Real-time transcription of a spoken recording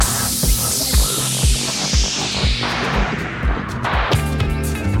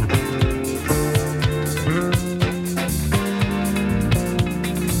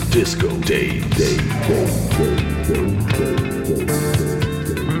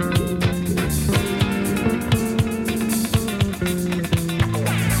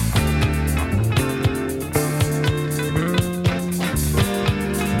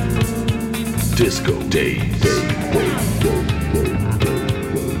Disco Days.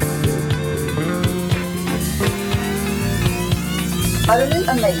 Utterly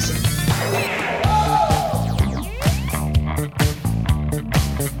amazing.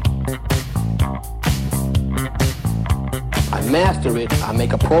 I master it, I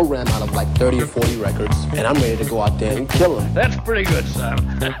make a program out of like 30 or 40 records, and I'm ready to go out there and kill them. That's pretty good, son.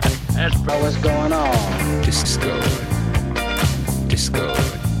 That's what's going on? Disco. Disco.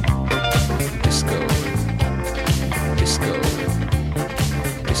 Disco. Disco.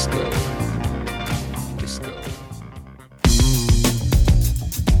 Disco. Disco.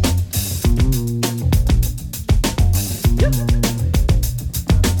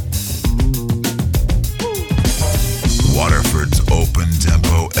 Waterford's Open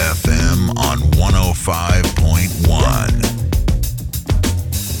Tempo FM on 105.1.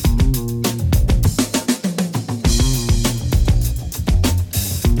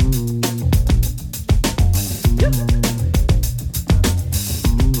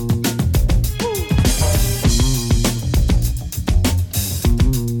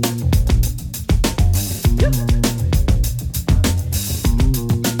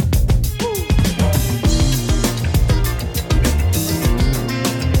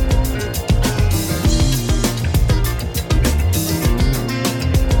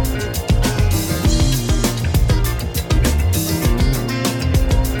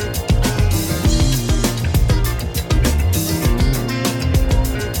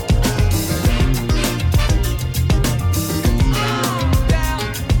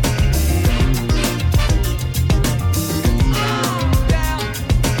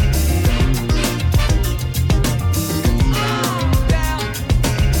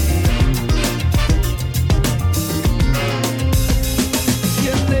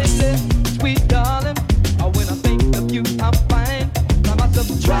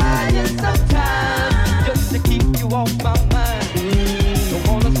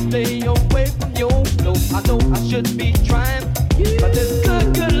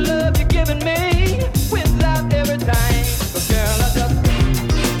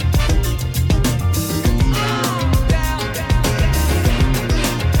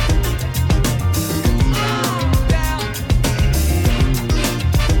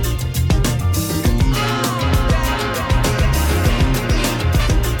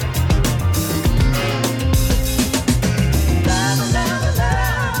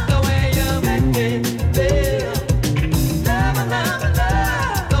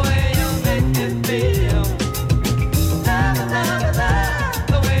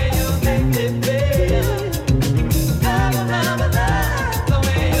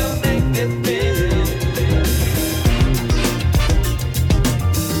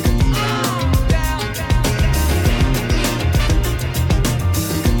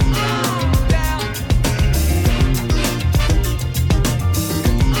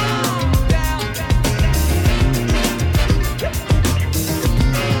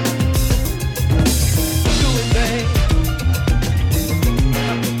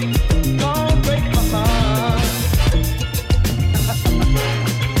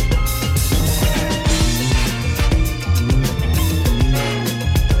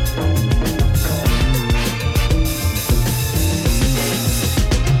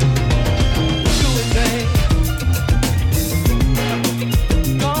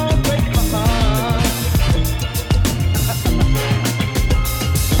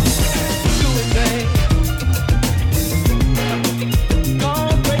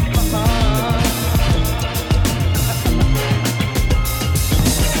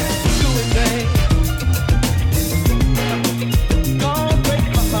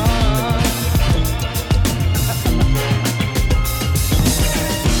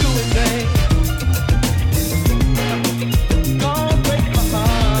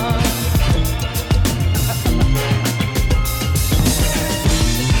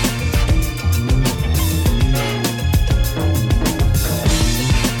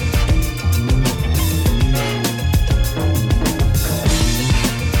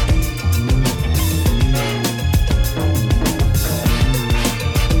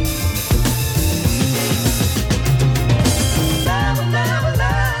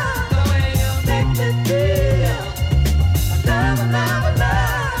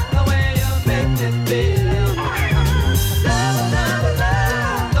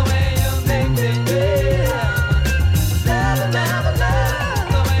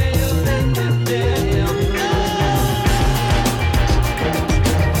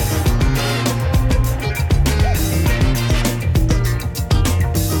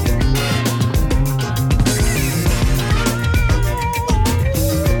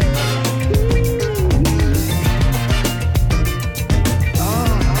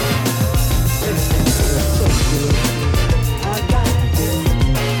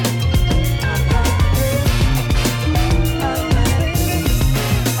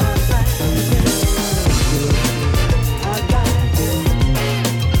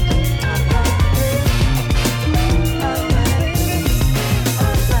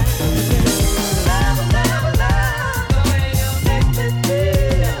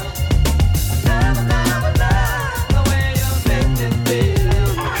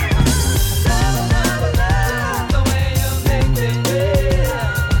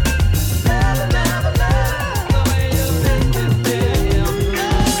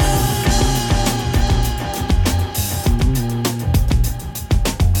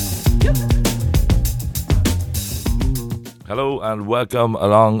 Hello and welcome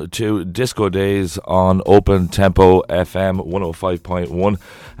along to Disco Days on Open Tempo FM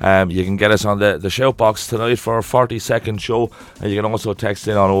 105.1. You can get us on the shout box tonight for a 40-second show, and you can also text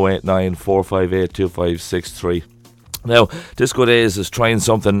in on 089 458 2563. Now, Disco Days is trying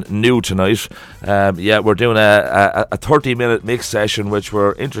something new tonight. We're doing a 30-minute mix session, which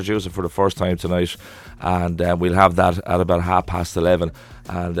we're introducing for the first time tonight, and we'll have that at about 11:30.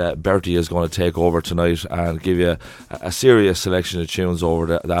 And Bertie is going to take over tonight and give you a serious selection of tunes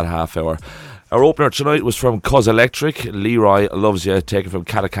over that half hour. Our opener tonight was from Cuz Electric, Leroy Loves You, taken from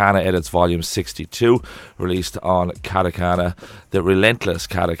Katakana Edits Volume 62, released on Katakana, the relentless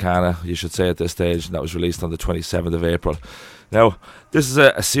Katakana, you should say at this stage, and that was released on the 27th of April. Now, this is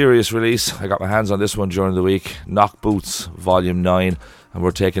a serious release. I got my hands on this one during the week, Knock Boots Volume 9, and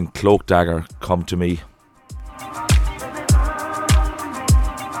we're taking Cloak Dagger, Come to Me.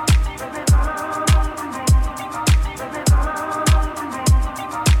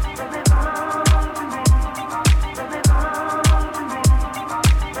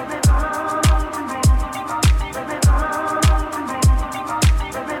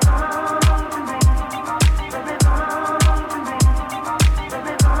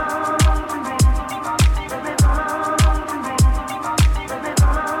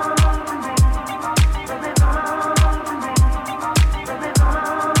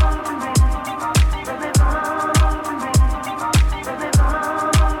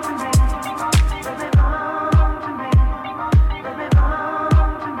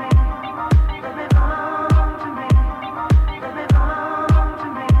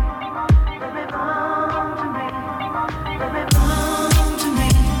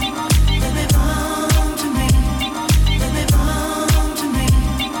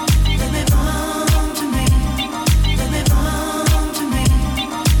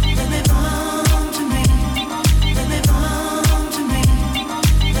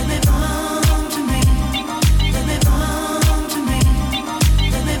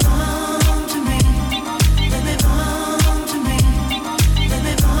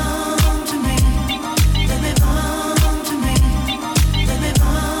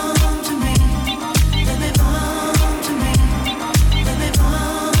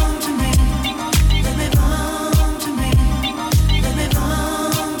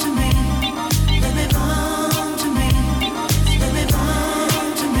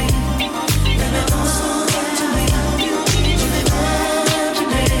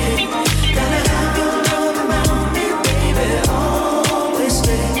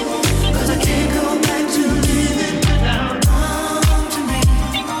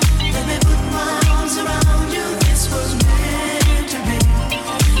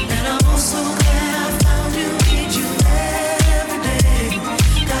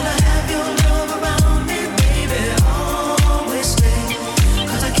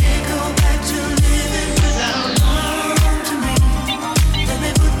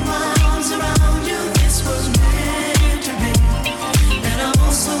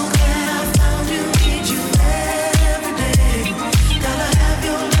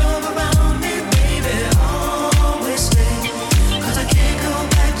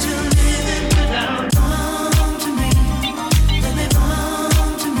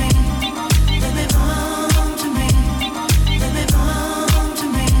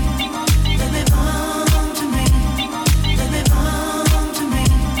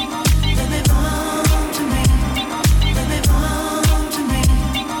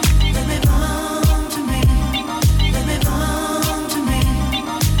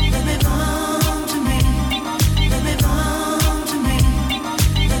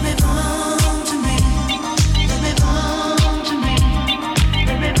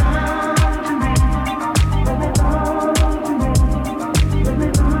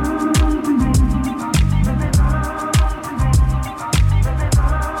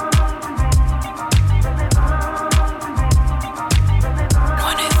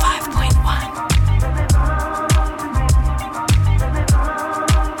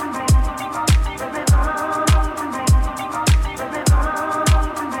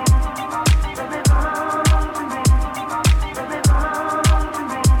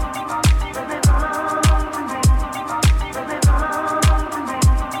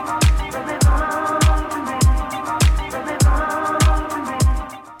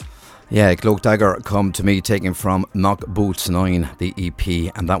 Yeah, Cloak Dagger Come To Me, taken from Knock Boots 9, the EP,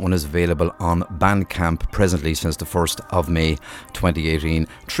 and that one is available on Bandcamp presently since the 1st of May 2018.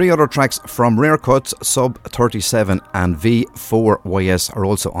 3 other tracks from Rare Cuts, Sub 37 and V4YS are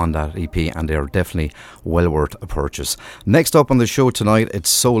also on that EP, and they are definitely well worth a purchase. Next up on the show tonight, it's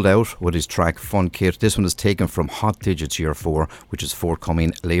Sold Out with his track Fun Kit. This one is taken from Hot Digits Year 4, which is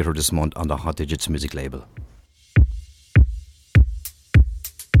forthcoming later this month on the Hot Digits music label.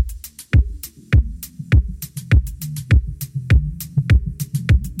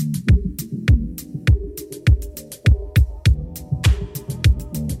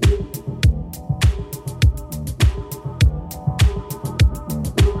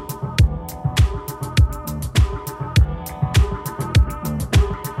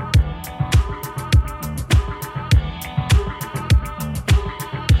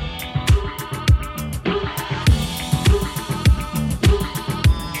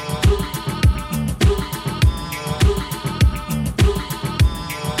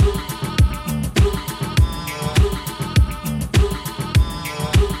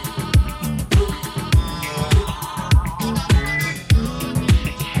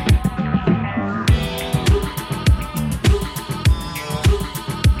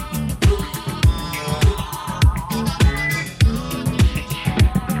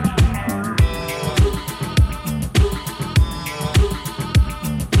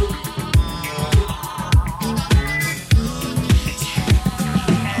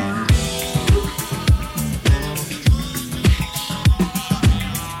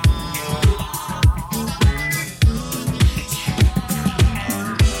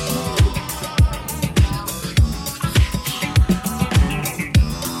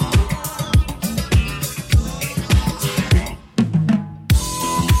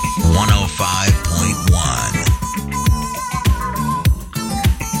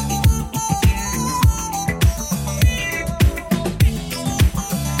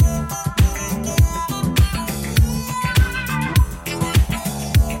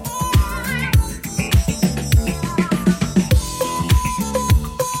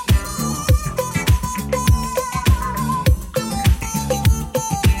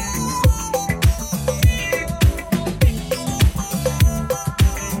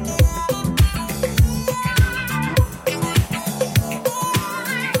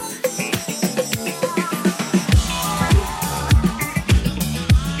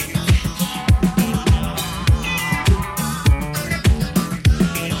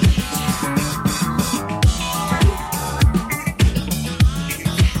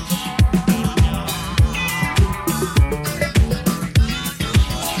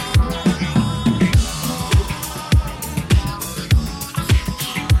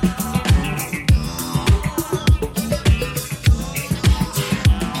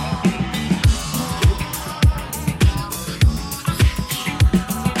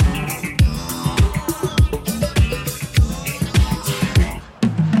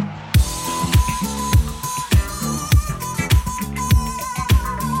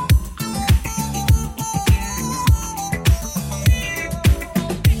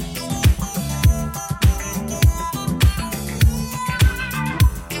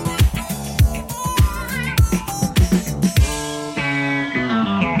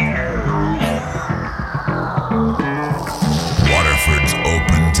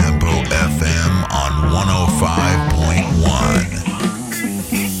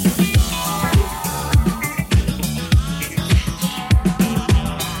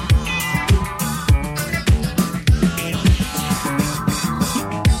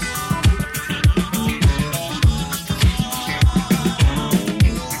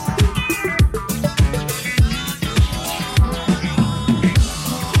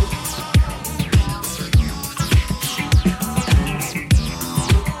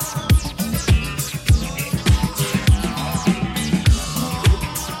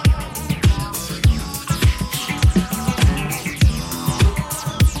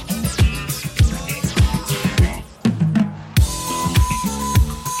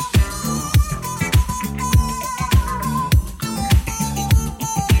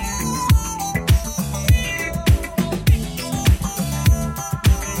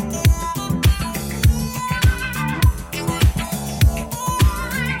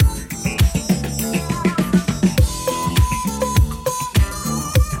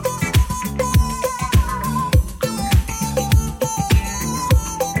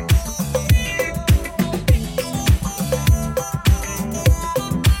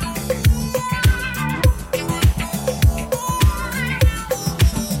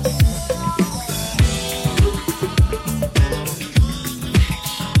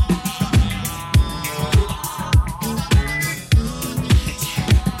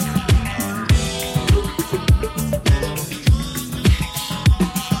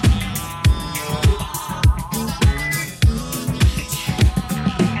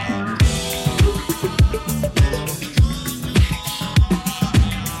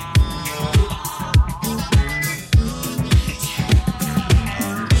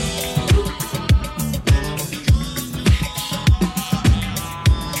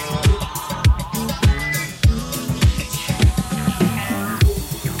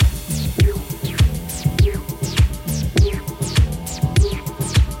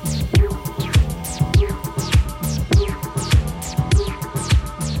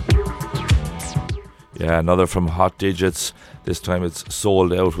 Yeah, another from Hot Digits. This time it's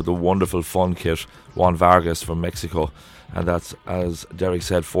Sold Out with a wonderful fun kit. Juan Vargas from Mexico. And that's, as Derek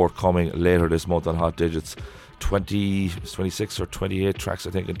said, forthcoming later this month on Hot Digits. 26 or 28 tracks, I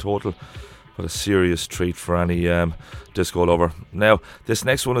think, in total. But a serious treat for any disco lover. Now, this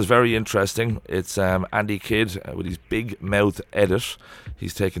next one is very interesting. It's Andy Kidd with his Big Mouth edit.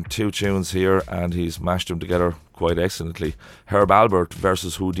 He's taken 2 tunes here and he's mashed them together quite excellently. Herb Alpert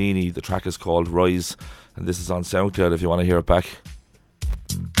versus Houdini. The track is called Rise, and this is on SoundCloud if you want to hear it back.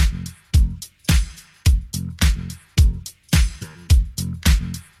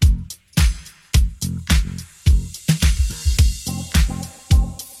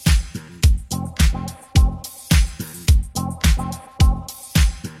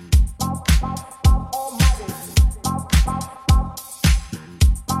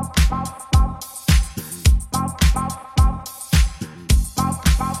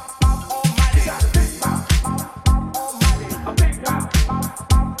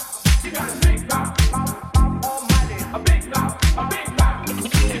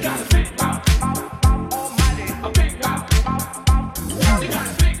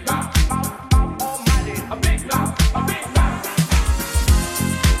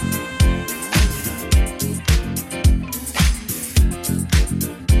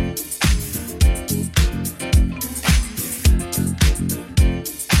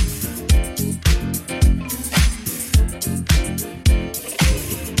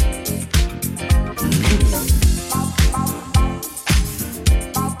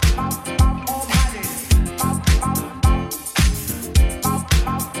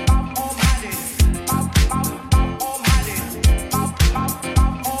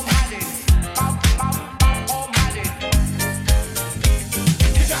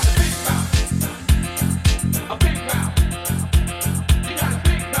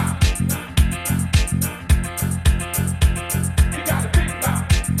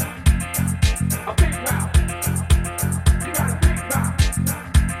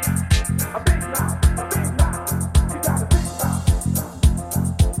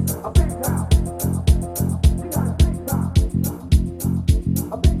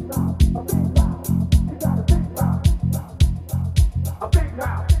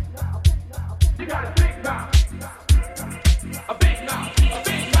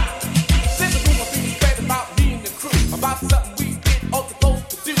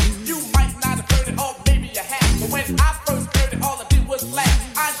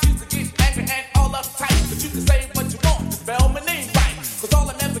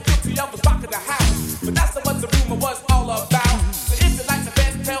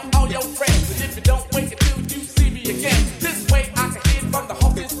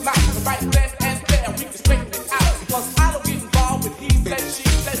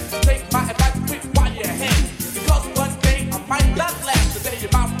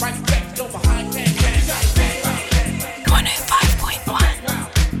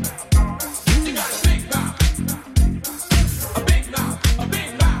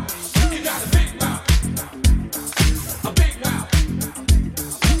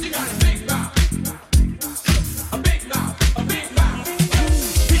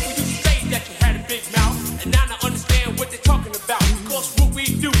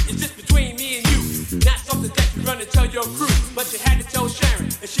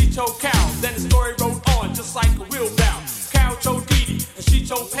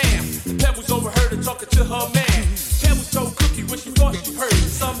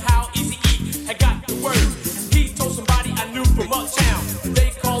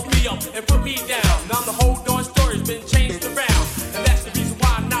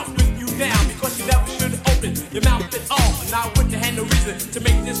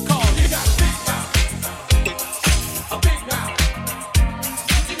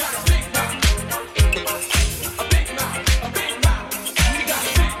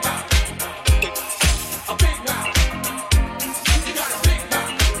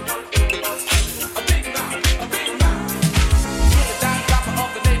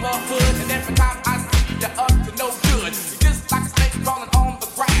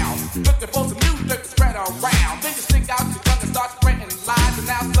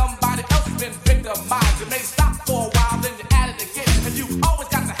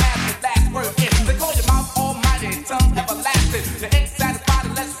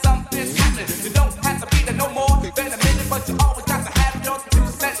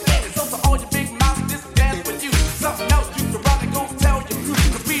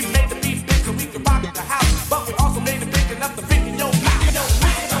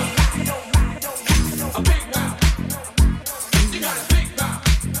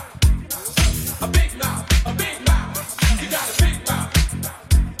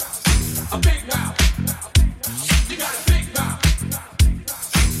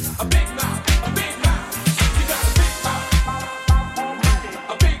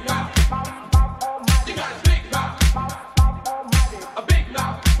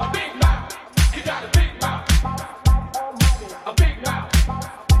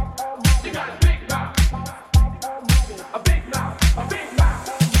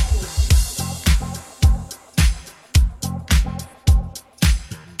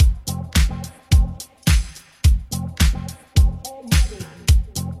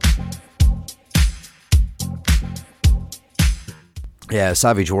 Yeah,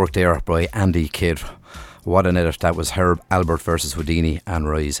 savage work there by Andy Kidd. What an edit. That was Herb Albert versus Houdini and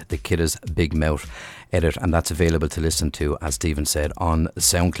Rise, the Kidda's Big Mouth edit, and that's available to listen to, as Stephen said, on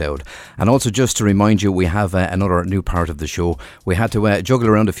SoundCloud. And also, just to remind you, we have another new part of the show. We had to juggle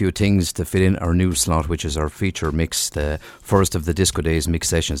around a few things to fit in our new slot, which is our feature mix, the first of the Disco Days mix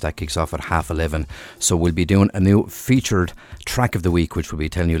sessions that kicks off at 11:30. So we'll be doing a new featured track of the week, which we'll be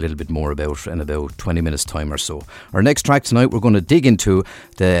telling you a little bit more about in about 20 minutes time or so. Our next track tonight, we're going to dig into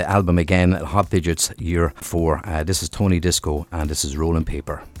the album again, Hot Digits Year 4. This is Tony Disco and this is Rolling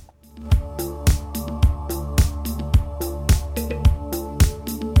Paper.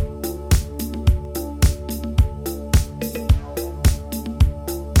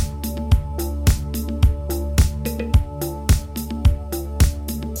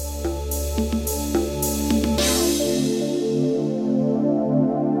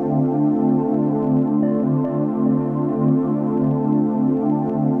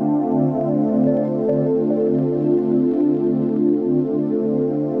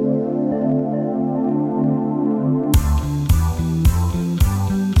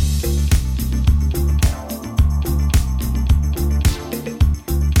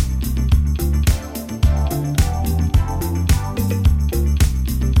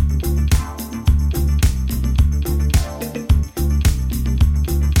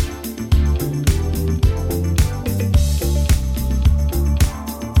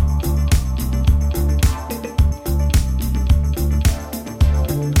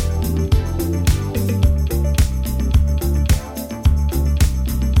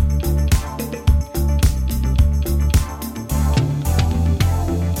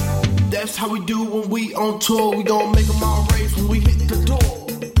 Tour, we gon' make them all rave when we hit the door.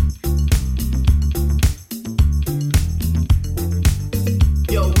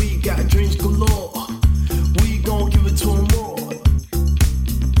 Yo, we got dreams galore. We gon' give it to them more.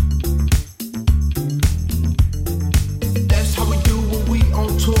 That's how we do when we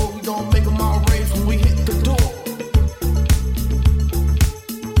on tour. We gon' make them all rave when we hit the door.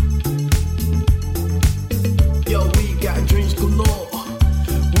 Yo, we got dreams galore.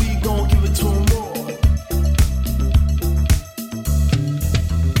 We gon' give it to them more.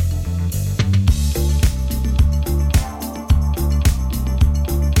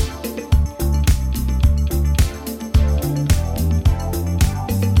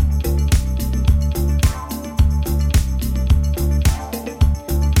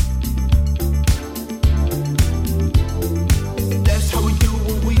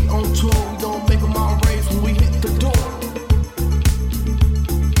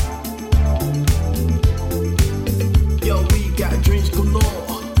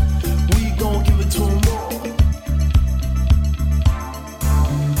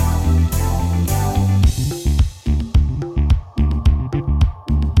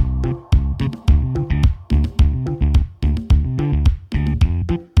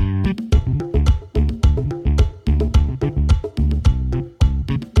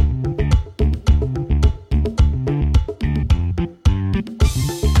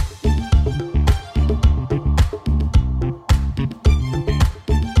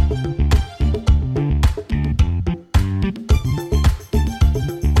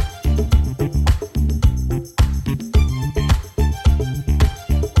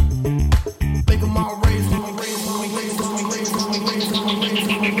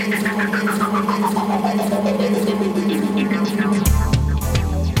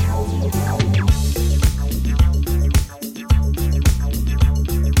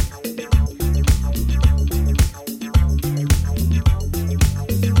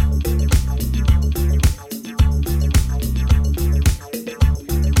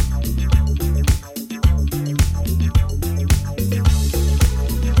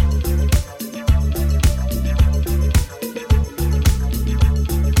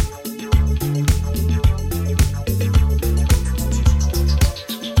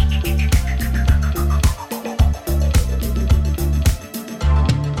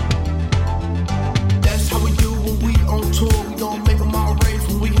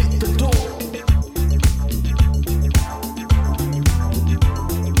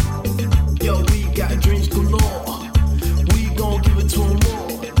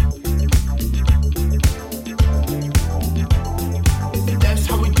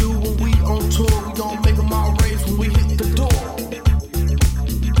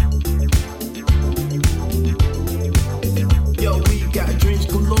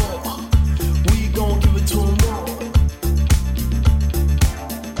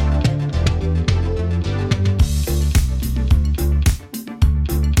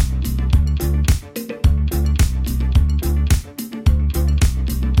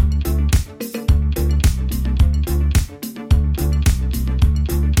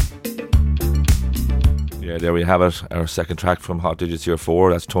 there we have it, our second track from Hot Digits Year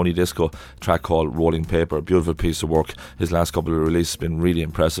 4. That's Tony Disco, a track called Rolling Paper. Beautiful piece of work. His last couple of releases have been really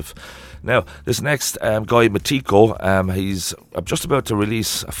impressive. Now, this next guy, Matiko, he's just about to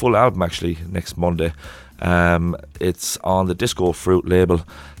release a full album actually next Monday. It's on the Disco Fruit label.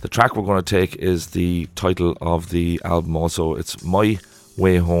 The track we're going to take is the title of the album also. It's My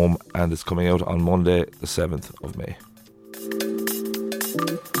Way Home, and it's coming out on Monday the 7th of May.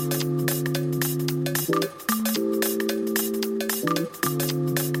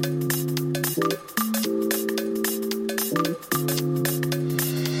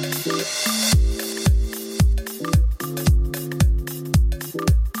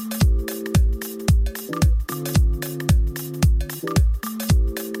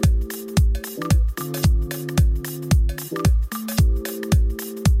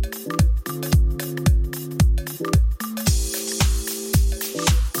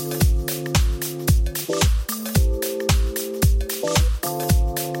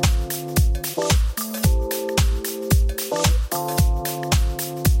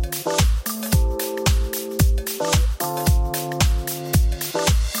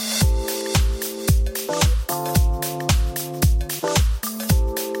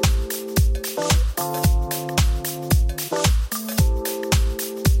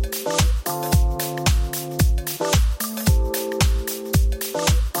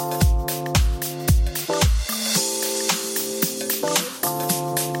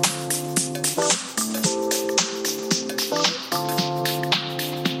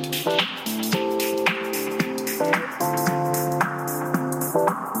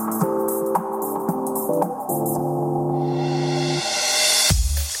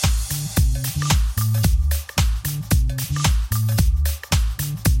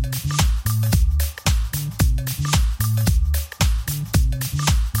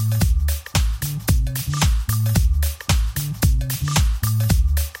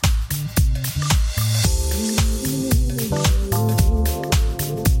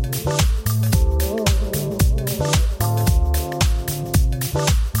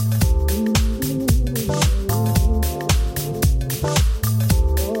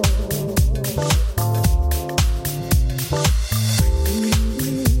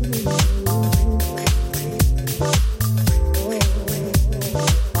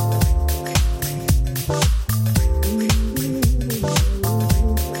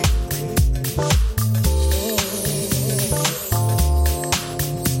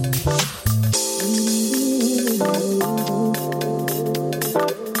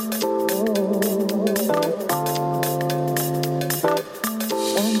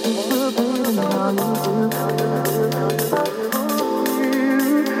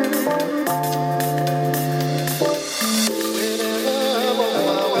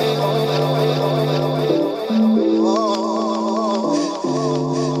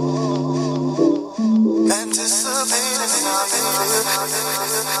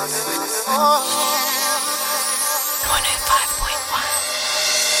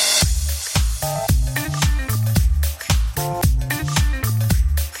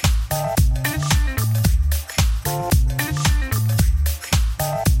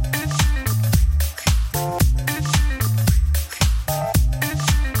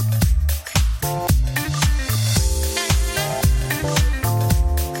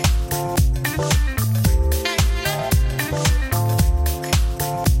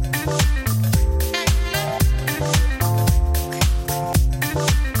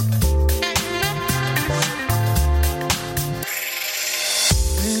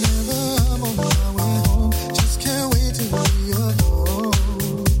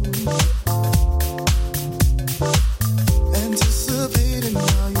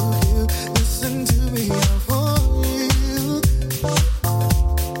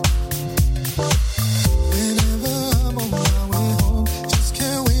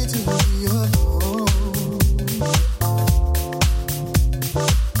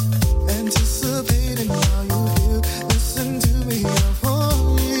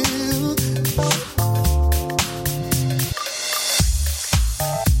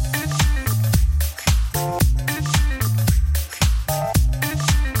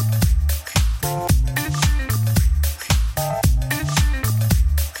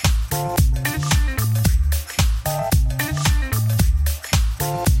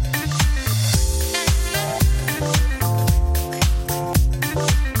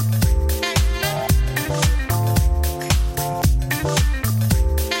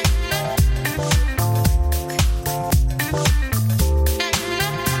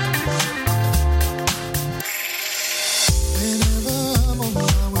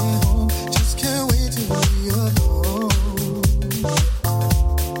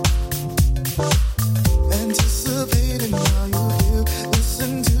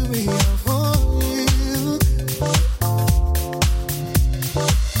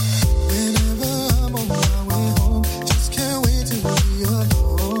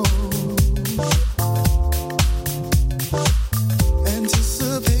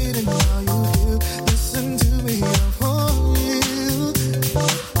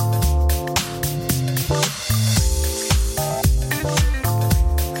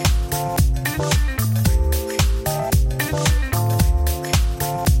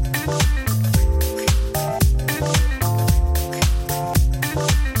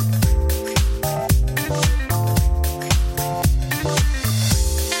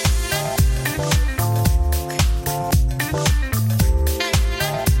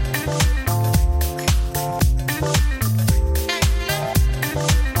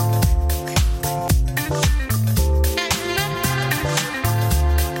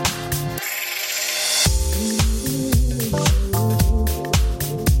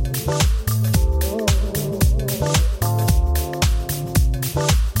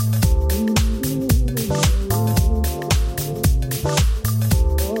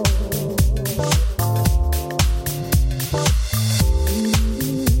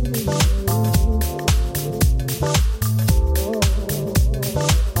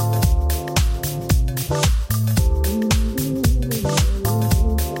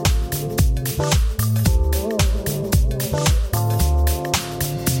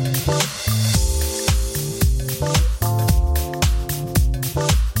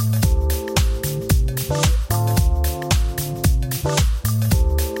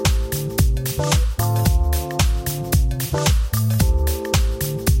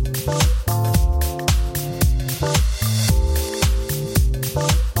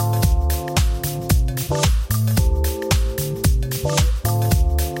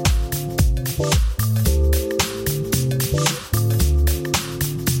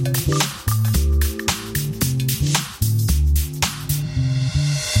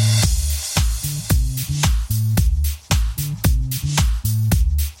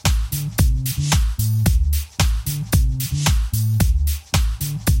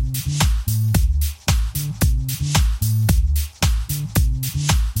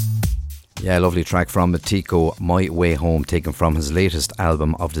 Yeah, lovely track from Tico, My Way Home, taken from his latest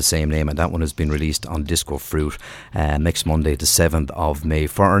album of the same name, and that one has been released on Disco Fruit next Monday, the 7th of May.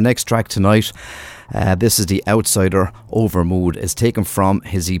 For our next track tonight, this is The Outsider, Overmood. It's taken from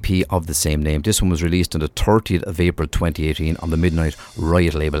his EP of the same name. This one was released on the 30th of April 2018 on the Midnight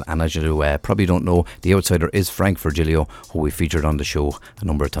Riot label, and as you probably don't know, The Outsider is Frank Virgilio, who we featured on the show a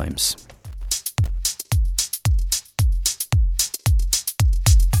number of times.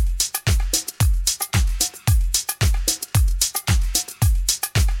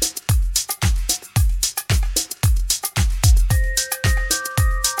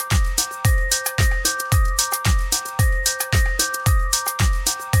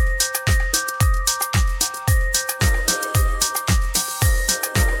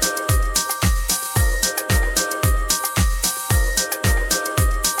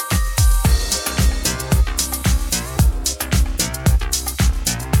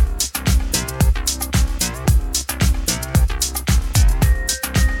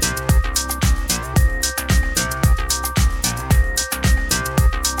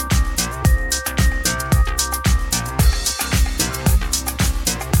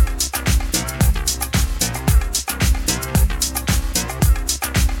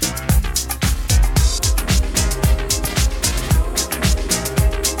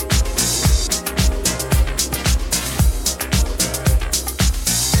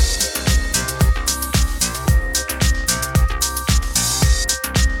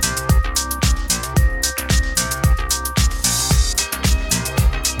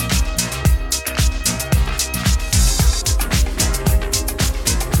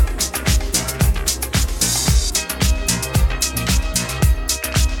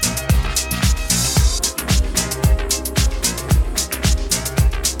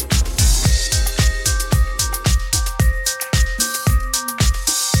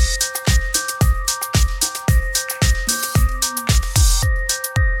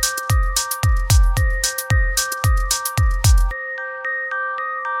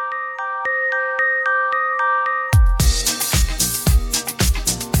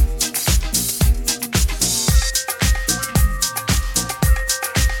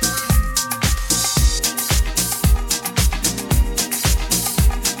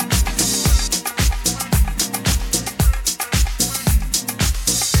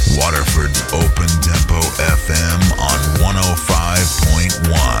 Waterford's Open Tempo FM on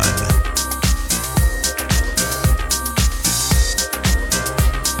 105.1.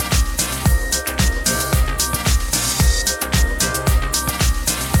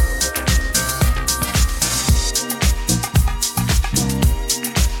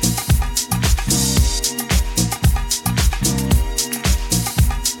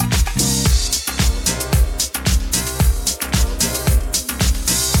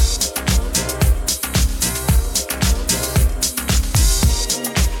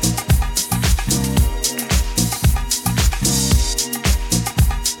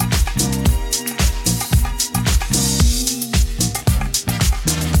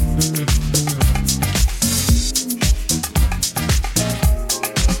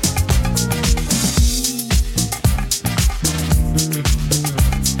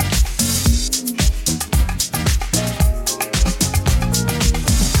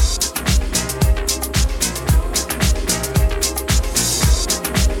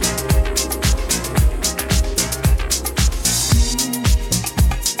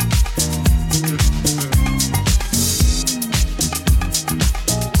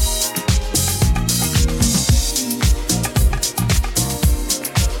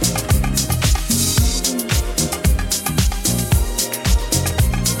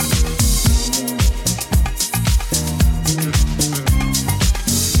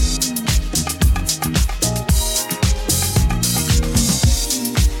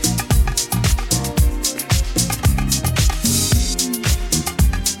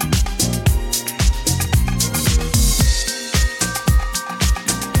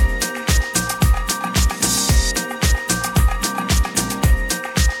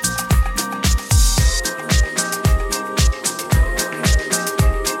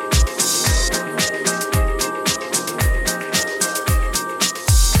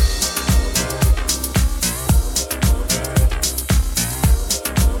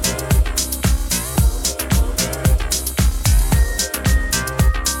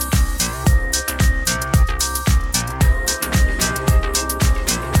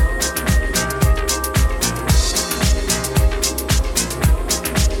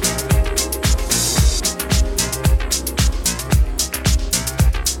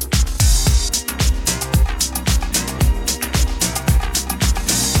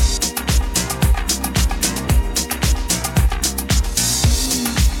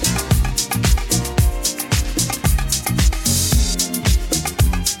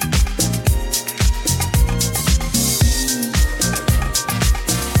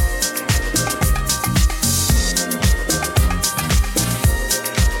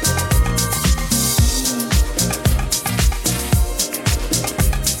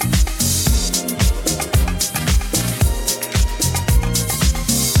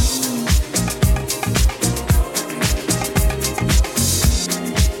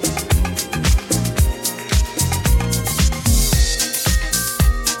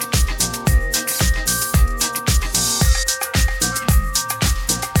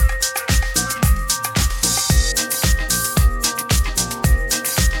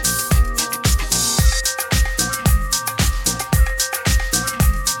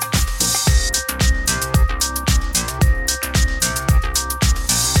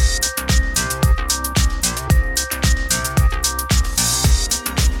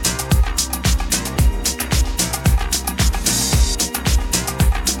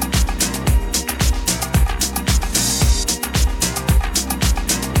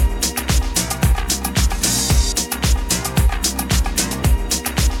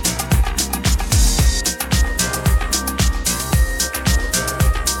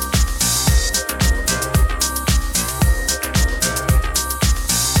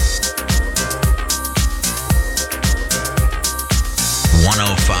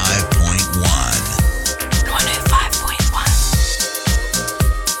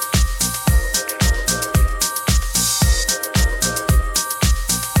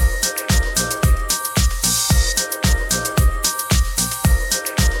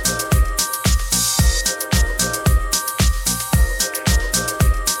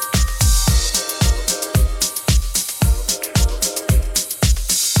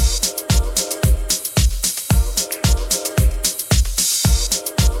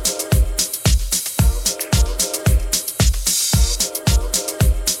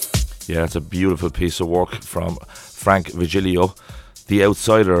 Yeah, it's a beautiful piece of work from Frank Vigilio. The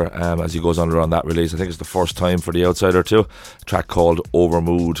Outsider, as he goes under on that release. I think it's the first time for The Outsider too. A track called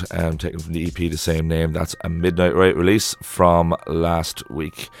Overmood, taken from the EP, the same name. That's a Midnight Rite release from last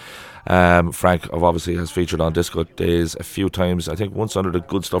week. Frank obviously has featured on Disco Days a few times. I think once under the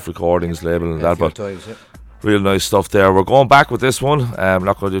Good Stuff Recordings label and that, but times, yeah. Real nice stuff there. We're going back with this one. I'm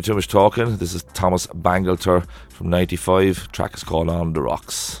not going to do too much talking. This is Thomas Bangalter from 95. The track is called On the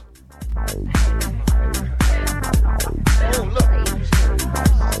Rocks.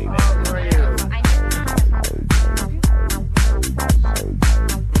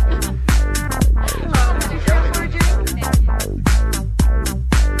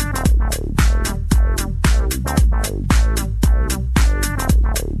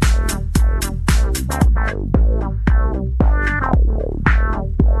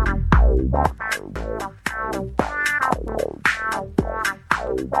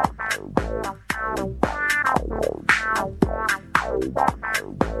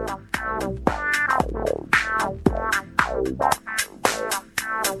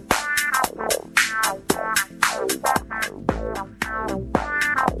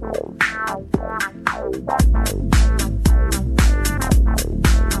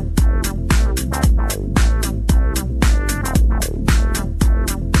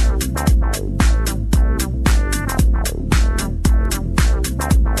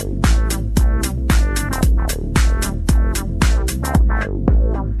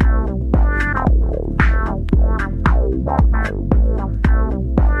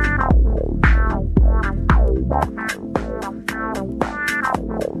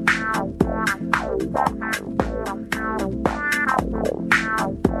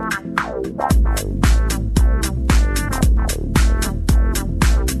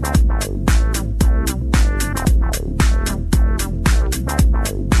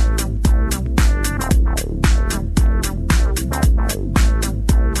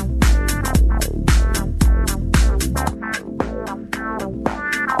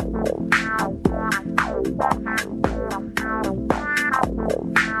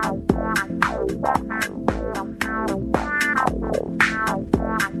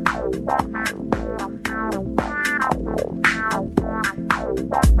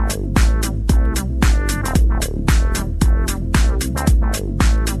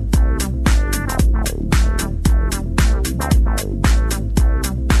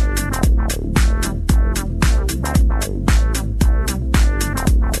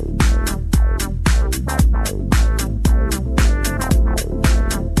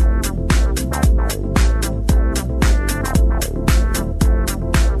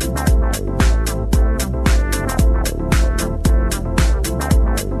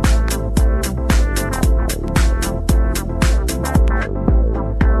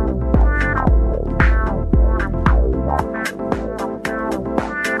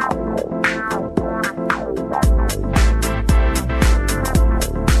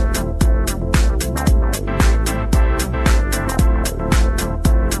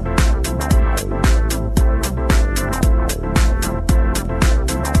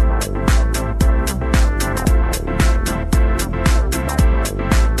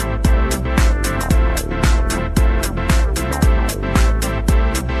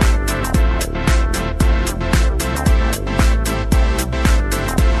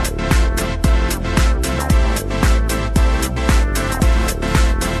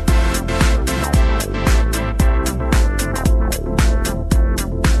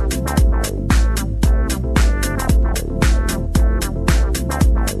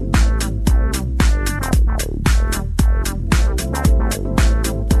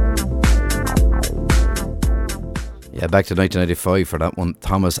 Back to 1995 for that one.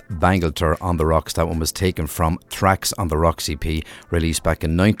 Thomas Bangalter, On the Rocks. That one was taken from Tracks on the Rocks EP, released back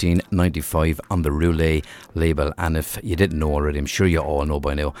in 1995 on the Roulet label. And if you didn't know already, I'm sure you all know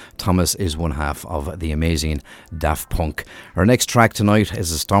by now, Thomas is one half of the amazing Daft Punk. Our next track tonight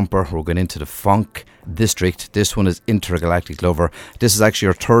is a stomper. We're going into the Funk District. This one is Intergalactic Lover. This is actually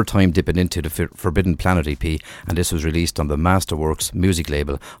our third time dipping into the Forbidden Planet EP, and this was released on the Masterworks music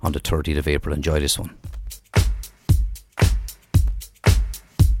label on the 30th of April. Enjoy this one.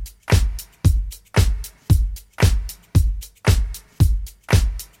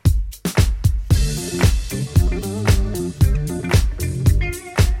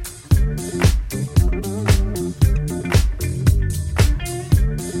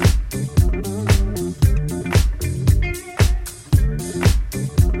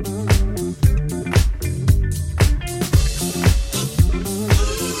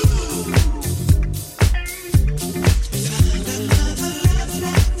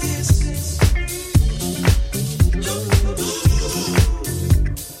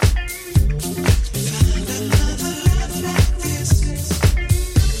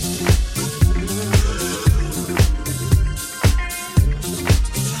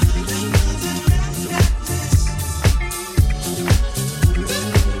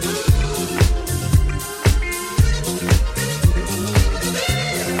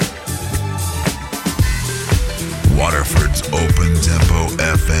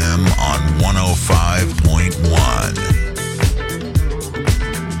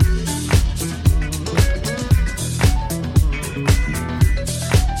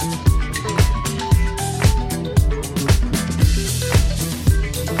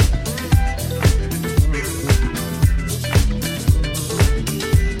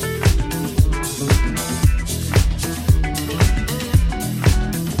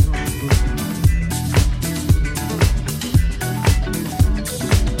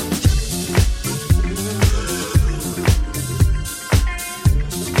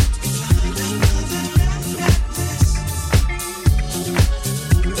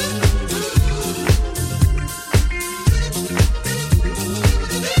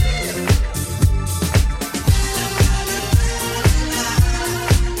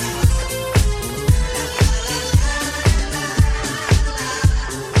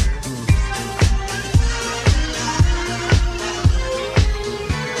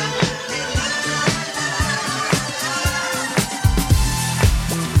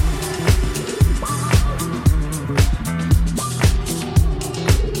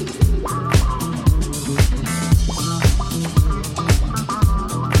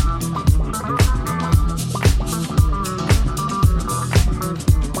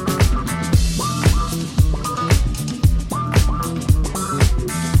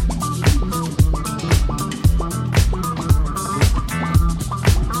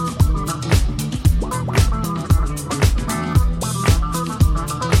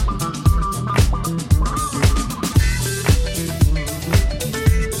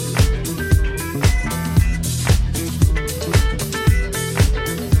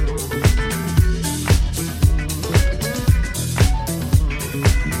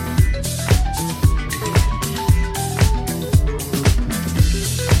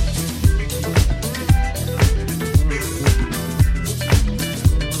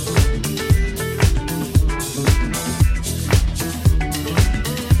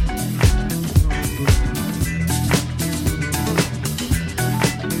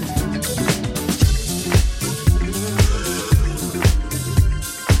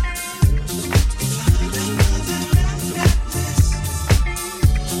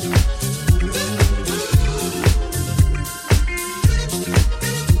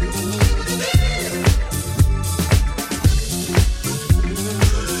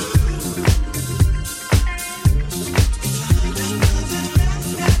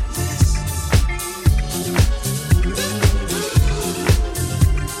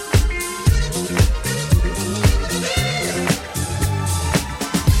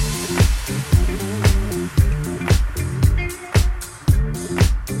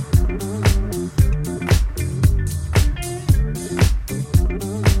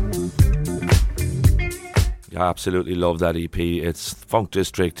 absolutely love that EP. It's Funk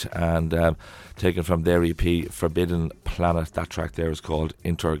District and taken from their EP Forbidden Planet. That track there is called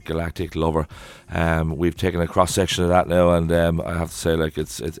Intergalactic Lover. We've taken a cross section of that now, and I have to say, like,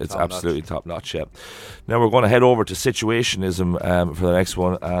 it's absolutely top notch. Yeah. Now we're going to head over to Situationism for the next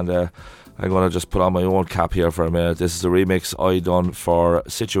one, and I'm going to just put on my own cap here for a minute. This is a remix I done for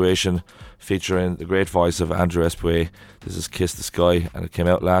Situation, featuring the great voice of Andrew Espuet. This is Kiss the Sky, and it came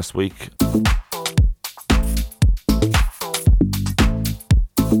out last week.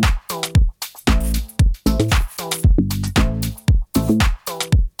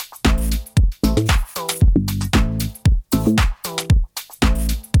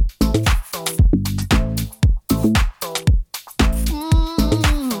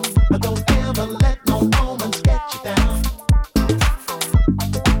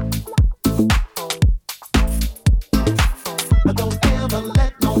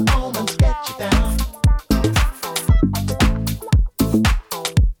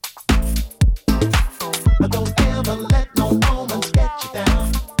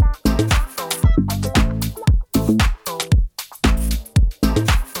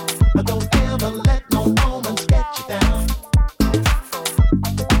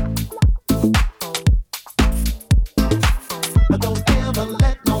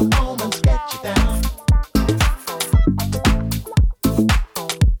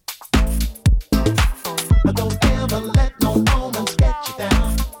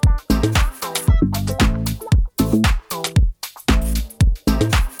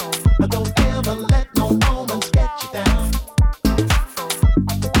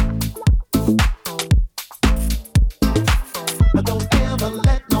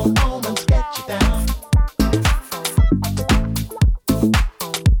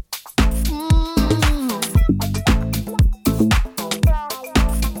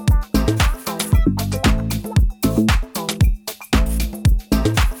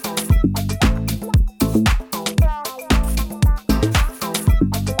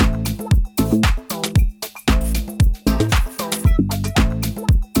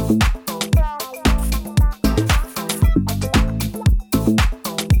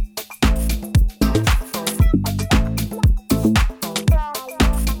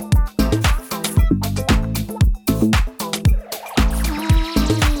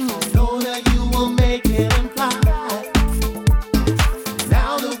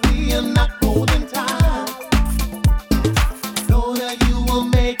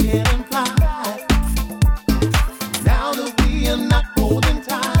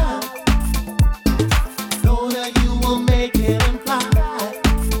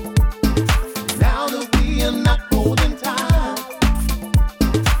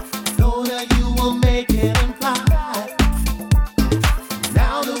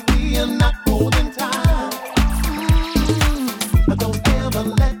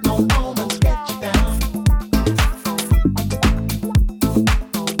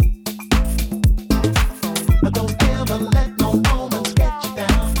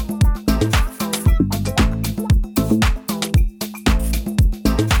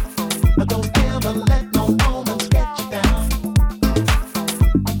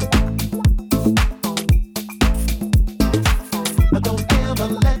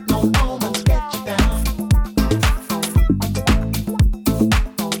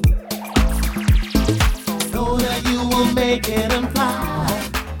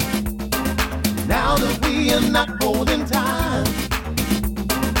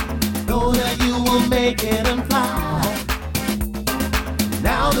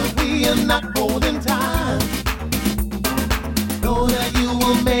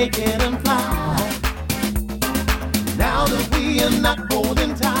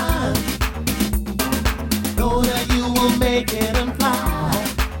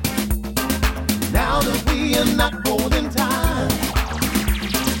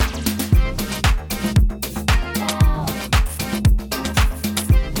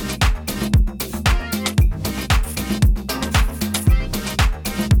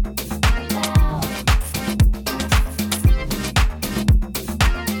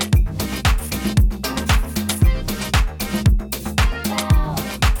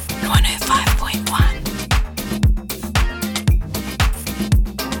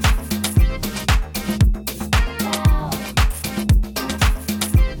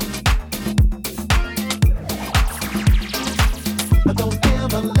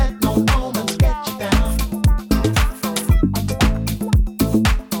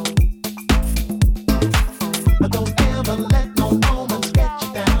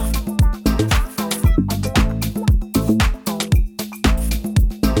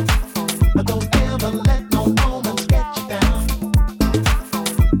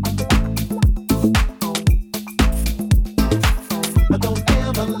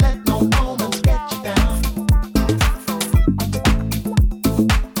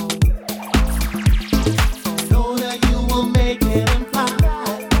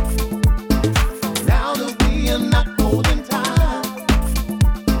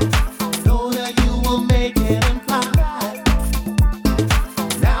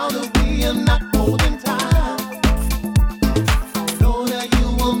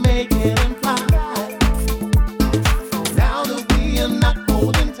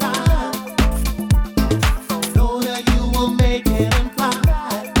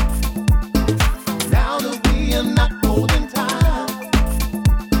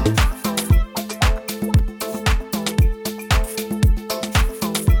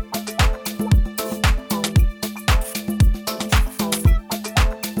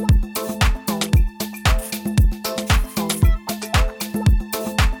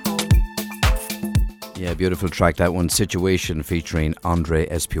 Beautiful track, that one, Situation, featuring Andre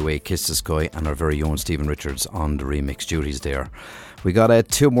SPA, Kiss the Sky, and our very own Stephen Richards on the remix duties there. We got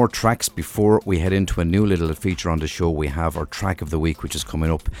two more tracks before we head into a new little feature on the show. We have our track of the week, which is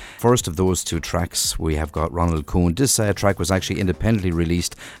coming up. First of those two tracks, we have got Ronald Coon. This track was actually independently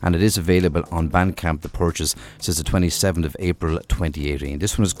released, and it is available on Bandcamp, the purchase, since the 27th of April 2018.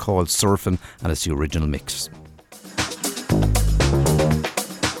 This one is called Surfin', and it's the original mix.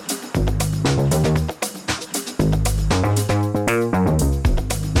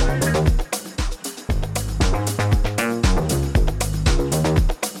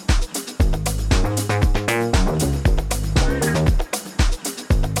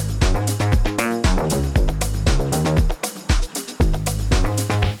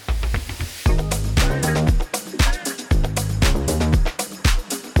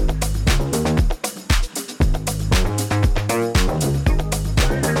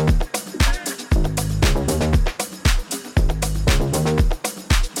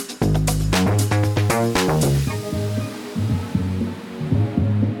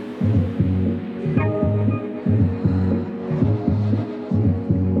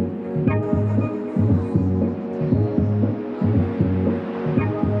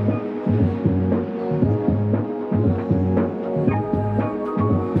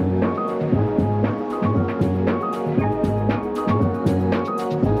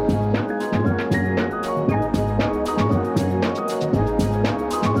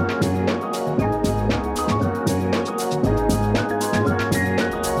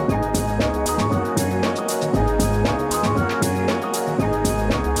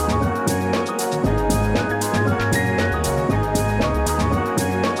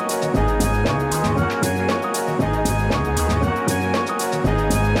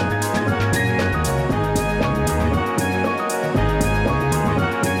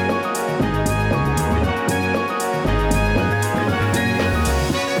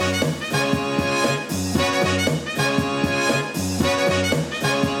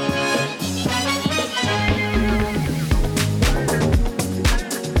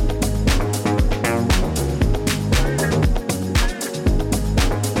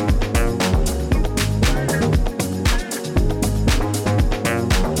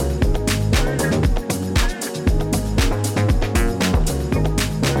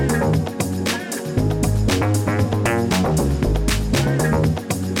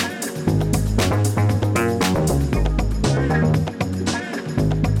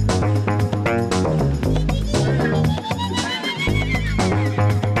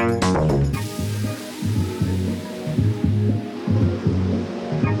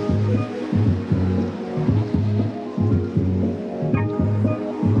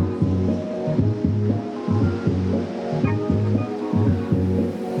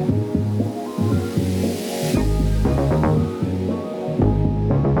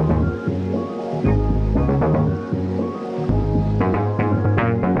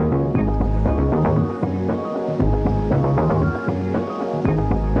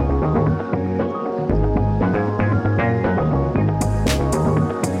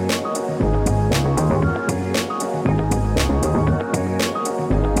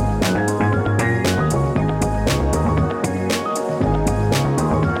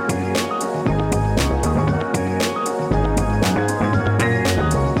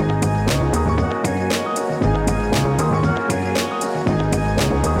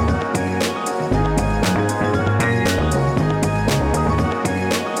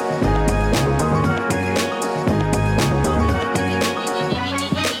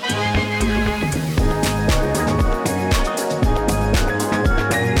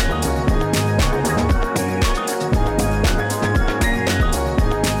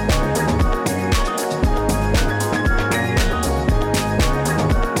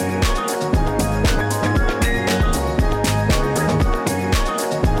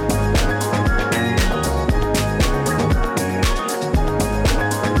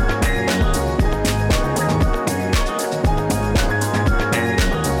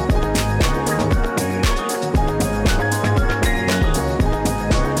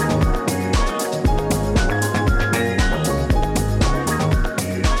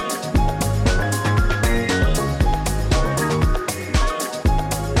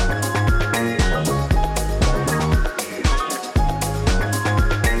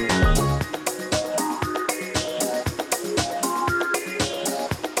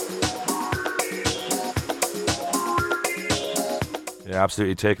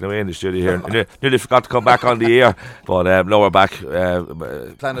 absolutely taken away in the studio here. Nearly forgot to come back on the air, but now we're back.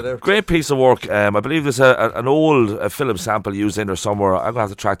 Planet Earth. Great piece of work. I believe there's an old film sample used in there somewhere. I'm going to have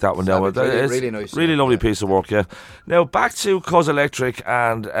to track that one down. Really nice. Really lovely piece of work, yeah. Now back to Cuz Electric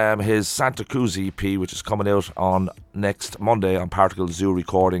and his Santa Cruz EP, which is coming out on next Monday on Particle Zoo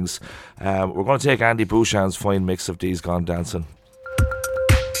Recordings. We're going to take Andy Bouchan's fine mix of These Gone Dancing.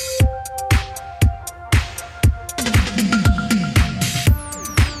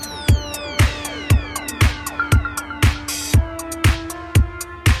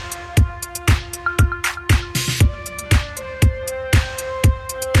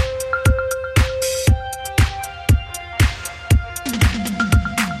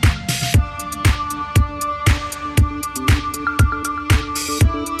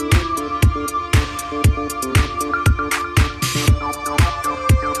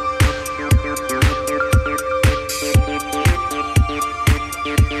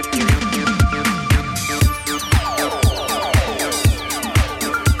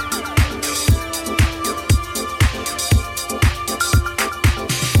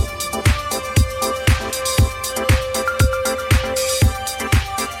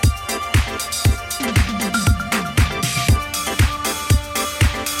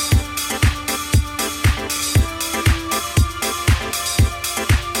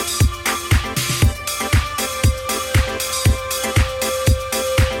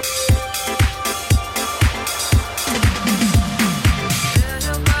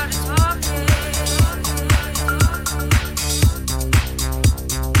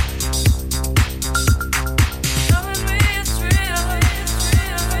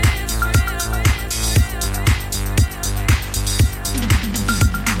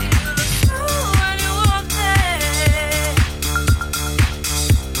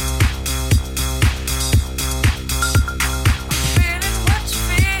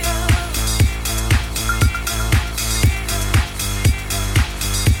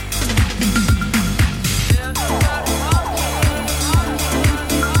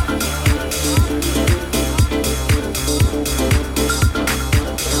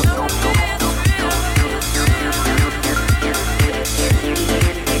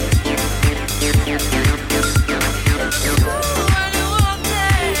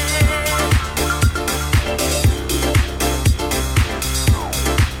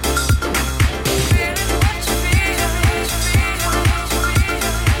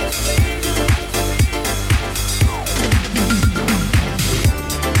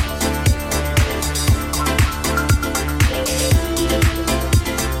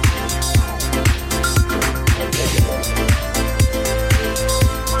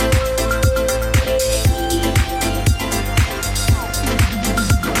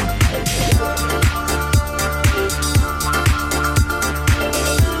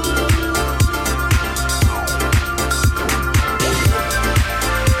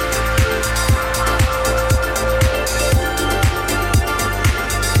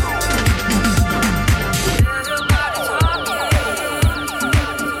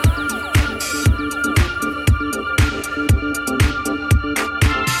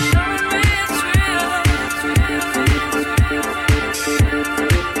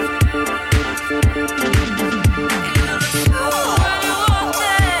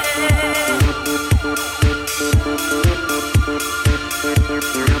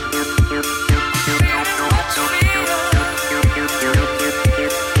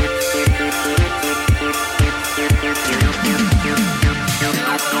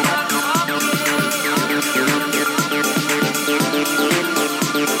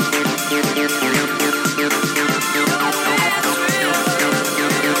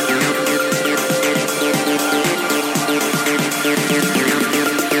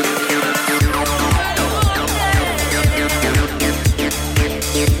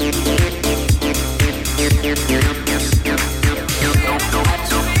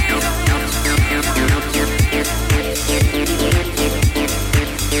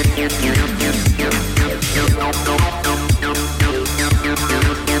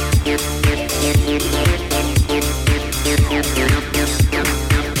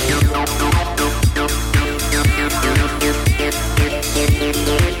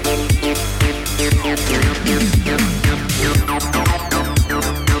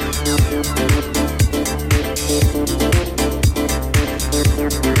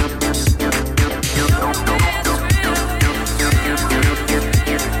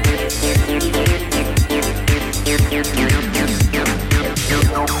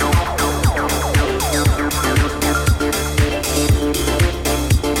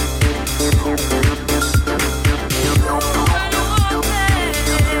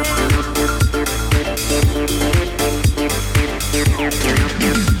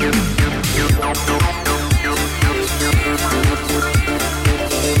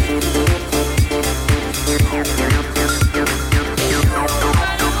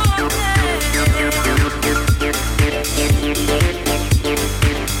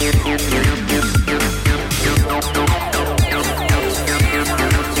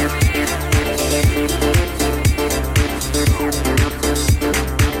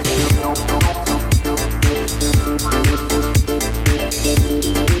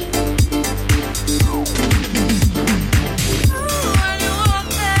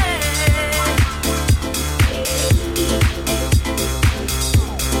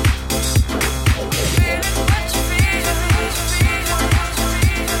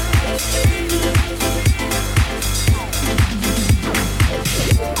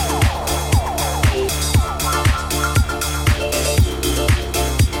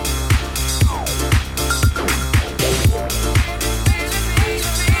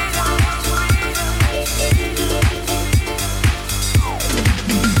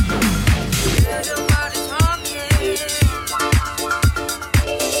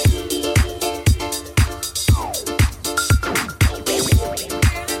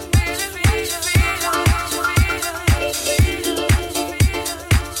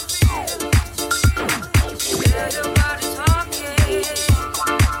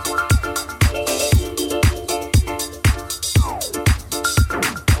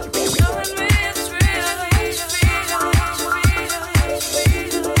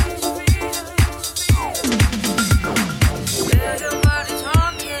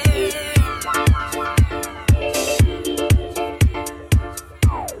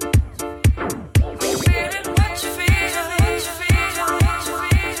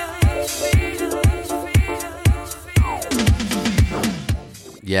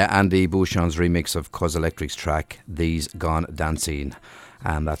 Yeah, Andy Bouchon's remix of Cuz Electric's track, These Gone Dancing.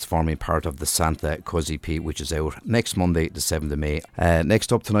 And that's forming part of the Santa Cuz EP, which is out next Monday, the 7th of May.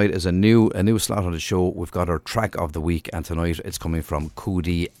 Next up tonight is a new slot on the show. We've got our track of the week, and tonight it's coming from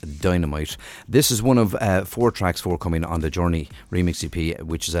Coodie Dynamite. This is one of 4 tracks forthcoming on the Journey remix EP,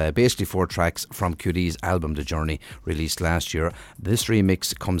 which is basically 4 tracks from Coodie's album The Journey, released last year. This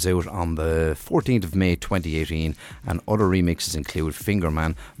remix comes out on the 14th of May 2018, and other remixes include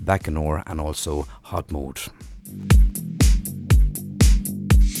Fingerman, Bacchanor, and also Hot Mode.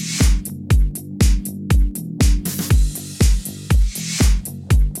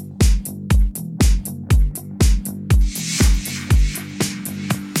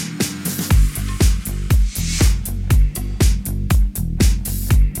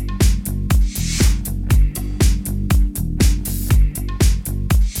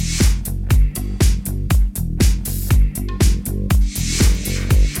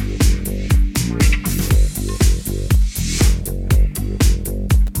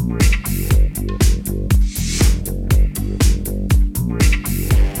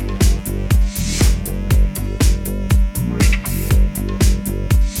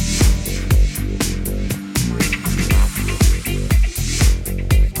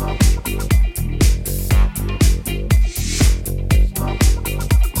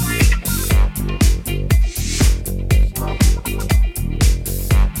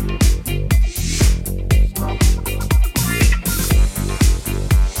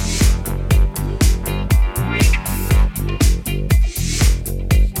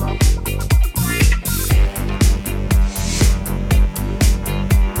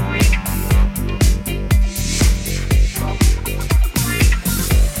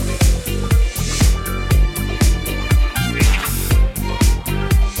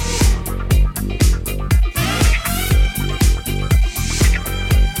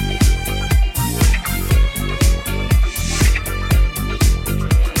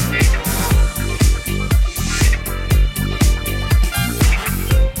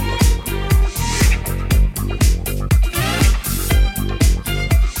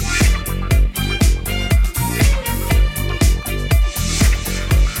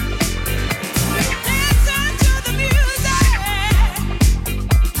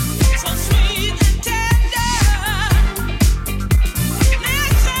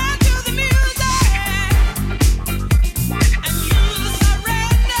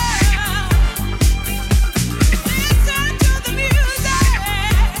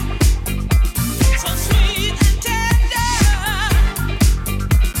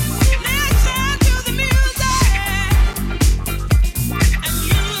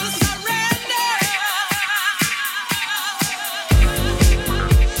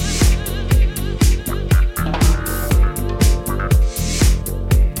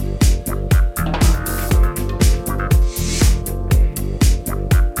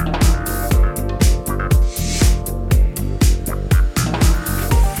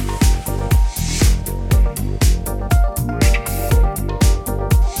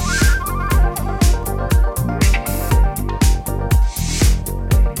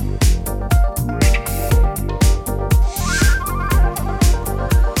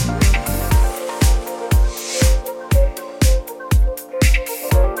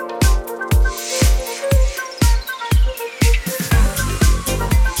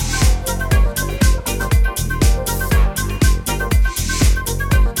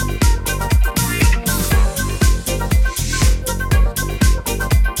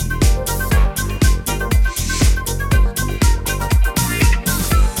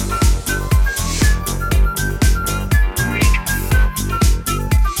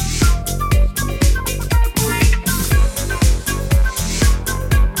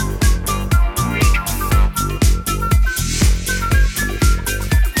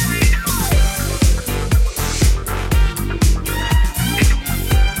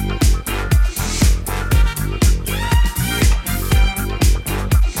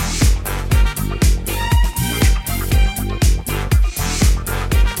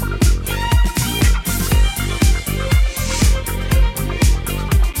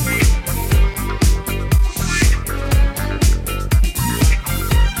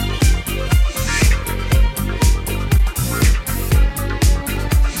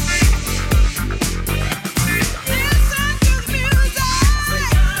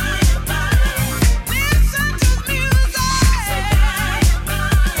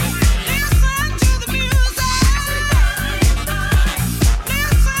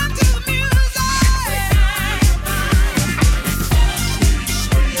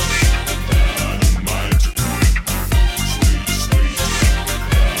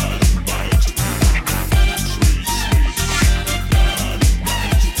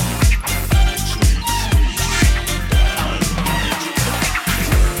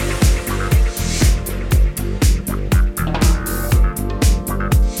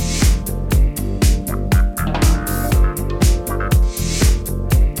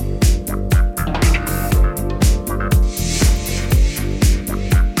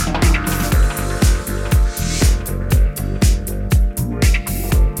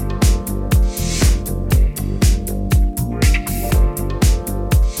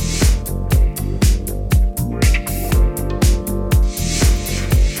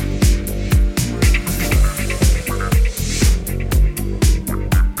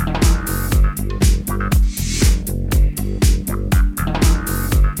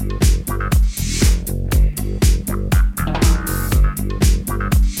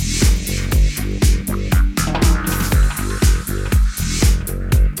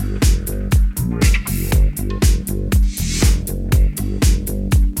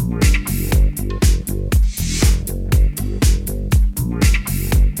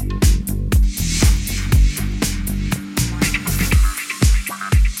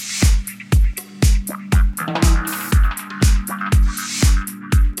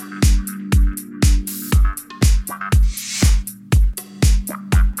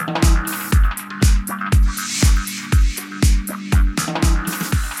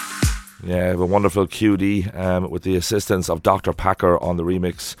 Yeah, a wonderful QD with the assistance of Dr. Packer on the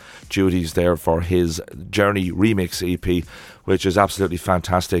remix duties there for his Journey Remix EP, which is absolutely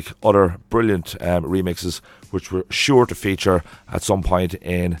fantastic. Other brilliant remixes which we're sure to feature at some point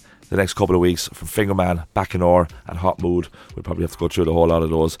in the next couple of weeks from Fingerman, Bacchanor and Hot Mood. We'll probably have to go through the whole lot of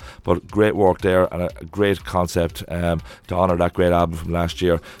those, but great work there and a great concept to honour that great album from last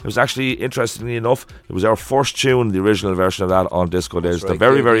year. It was actually, interestingly enough, it was our first tune, the original version of that on Disco Days. Right, the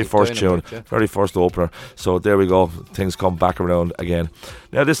very first tune, very first opener. So there we go, things come back around again.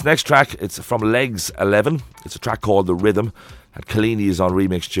 Now this next track, it's from Legs 11. It's a track called The Rhythm. And Kalini is on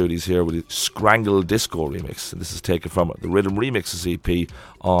remix duties here with the Scrangle Disco remix. And this is taken from the Rhythm Remixes EP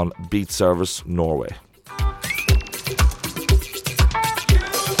on Beat Service Norway.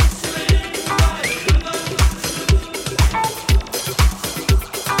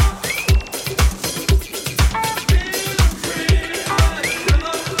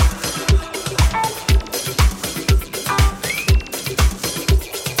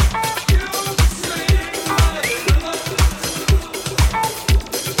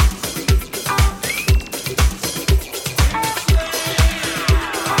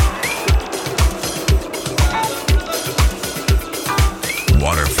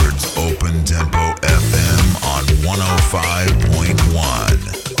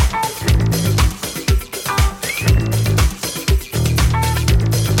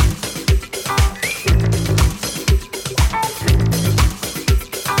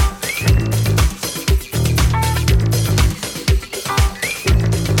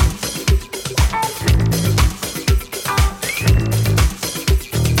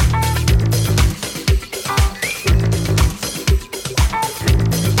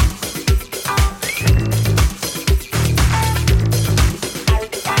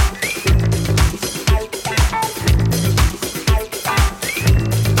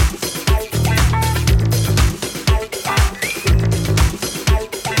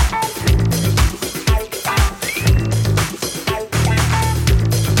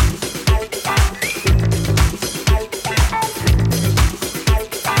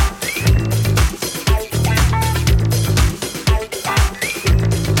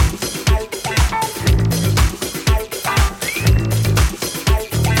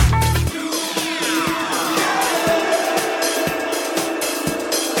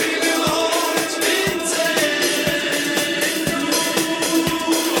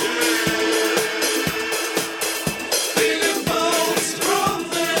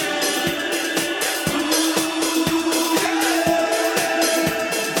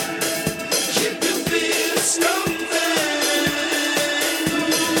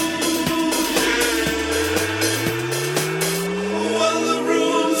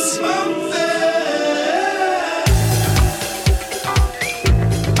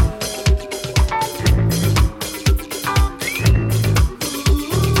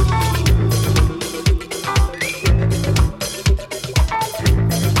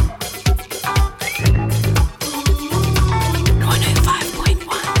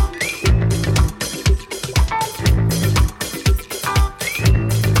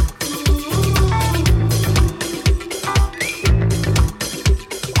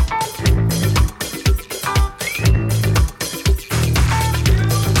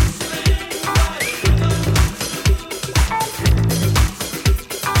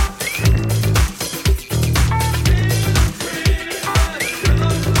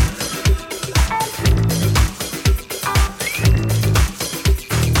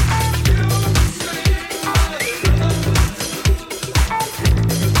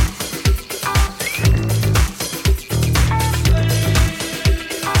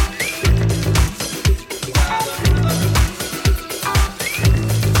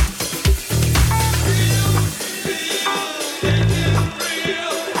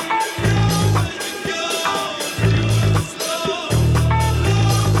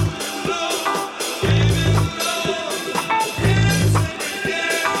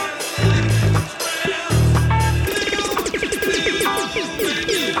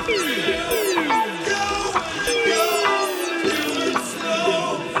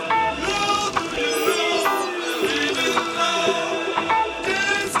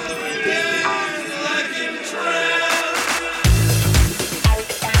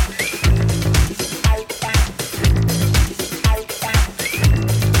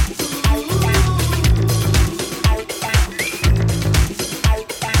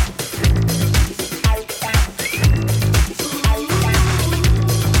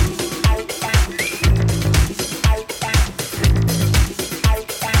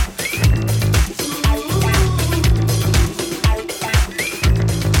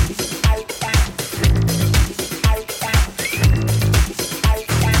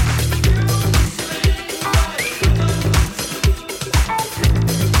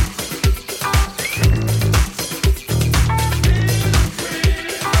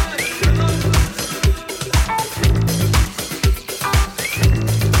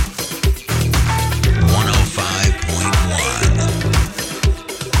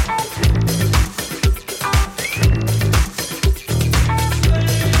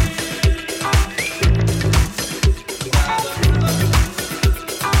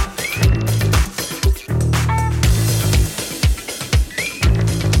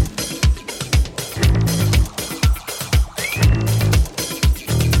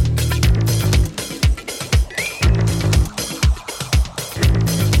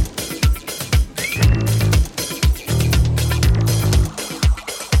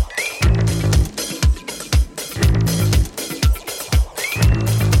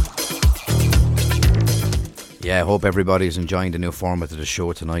 Yeah, I hope everybody's enjoying the new format of the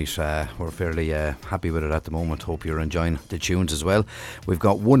show tonight. We're fairly happy with it at the moment. Hope you're enjoying the tunes as well. We've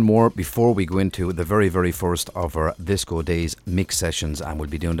got one more before we go into the very, very first of our Disco Days mix sessions, and we'll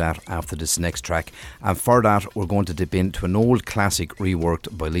be doing that after this next track. And for that, we're going to dip into an old classic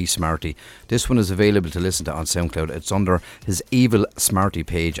reworked by Lee Smarty. This one is available to listen to on SoundCloud. It's under his Evil Smarty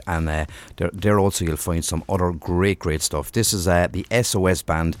page, and there also you'll find some other great stuff. This is the SOS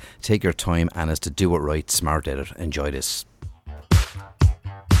Band, Take Your Time, and it's to Do It Right, Smart Edit. Enjoy this.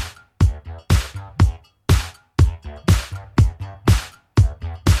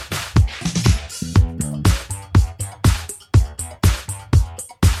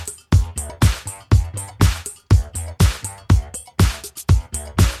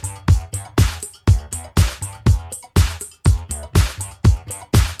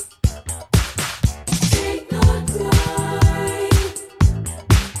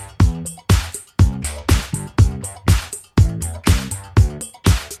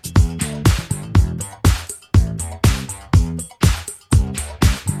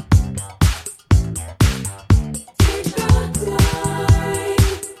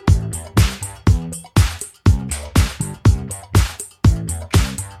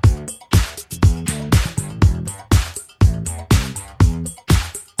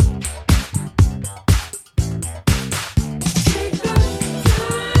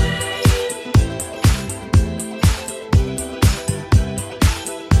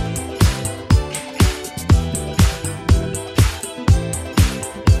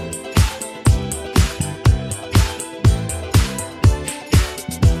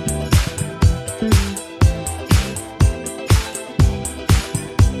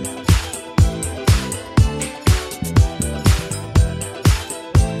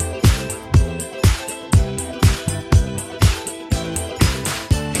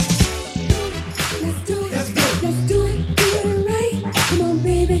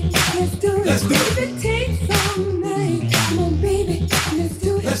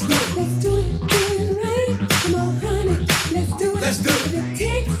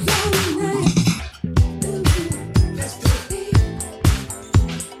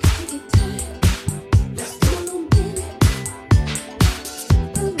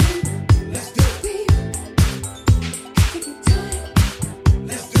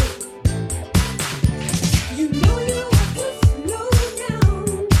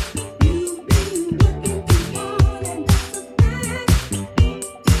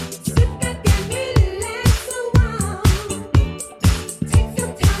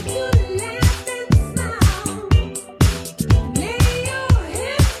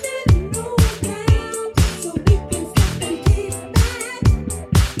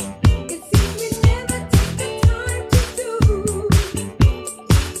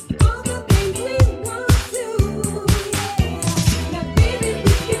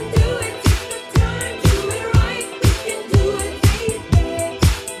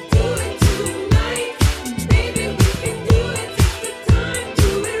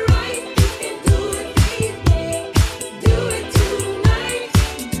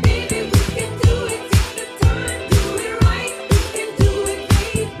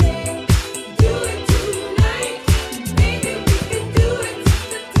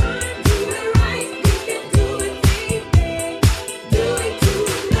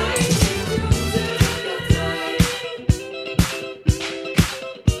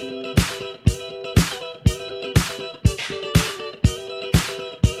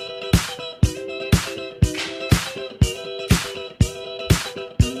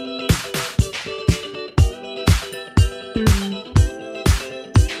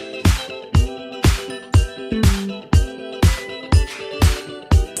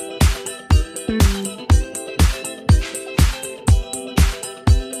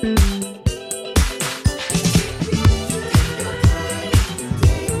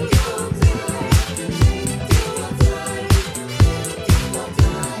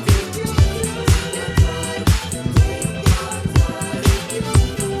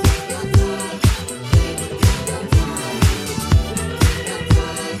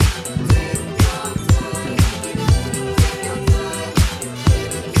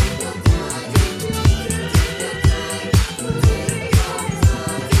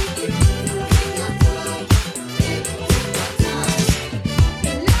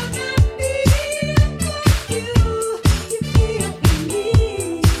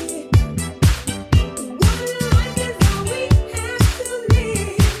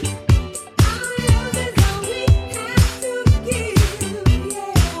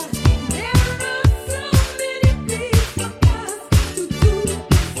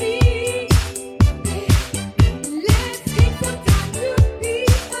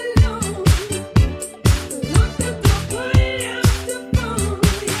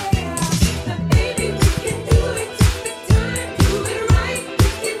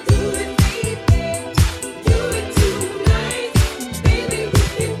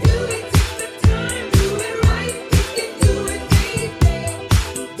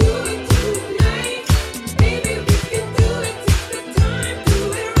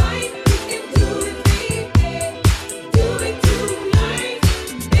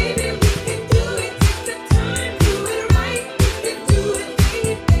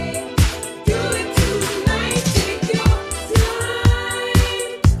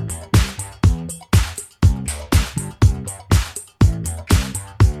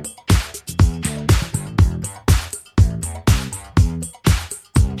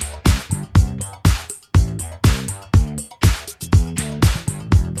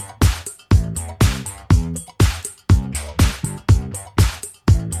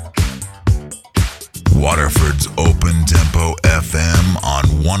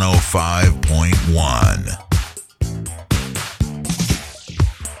 105.1.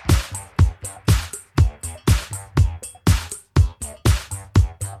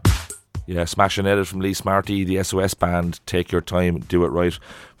 Yeah, smashing edit from Lee Smarty, the SOS band, Take Your Time, Do It Right,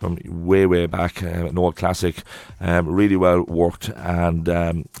 from way back, an old classic, really well worked, and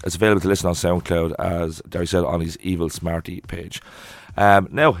it's available to listen on SoundCloud, as Derry said, on his Evil Smarty page.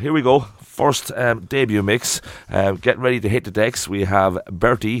 Now, here we go. First debut mix. Get ready to hit the decks. We have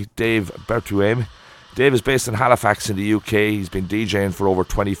Bertie, Dave Bertuame. Dave is based in Halifax in the UK. He's been DJing for over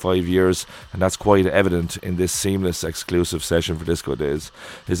 25 years, and that's quite evident in this seamless exclusive session for Disco Days.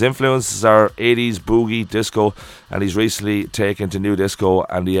 His influences are 80s boogie, disco, and he's recently taken to new disco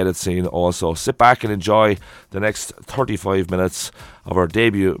and the edit scene also. Sit back and enjoy the next 35 minutes of our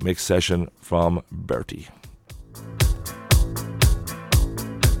debut mix session from Bertie.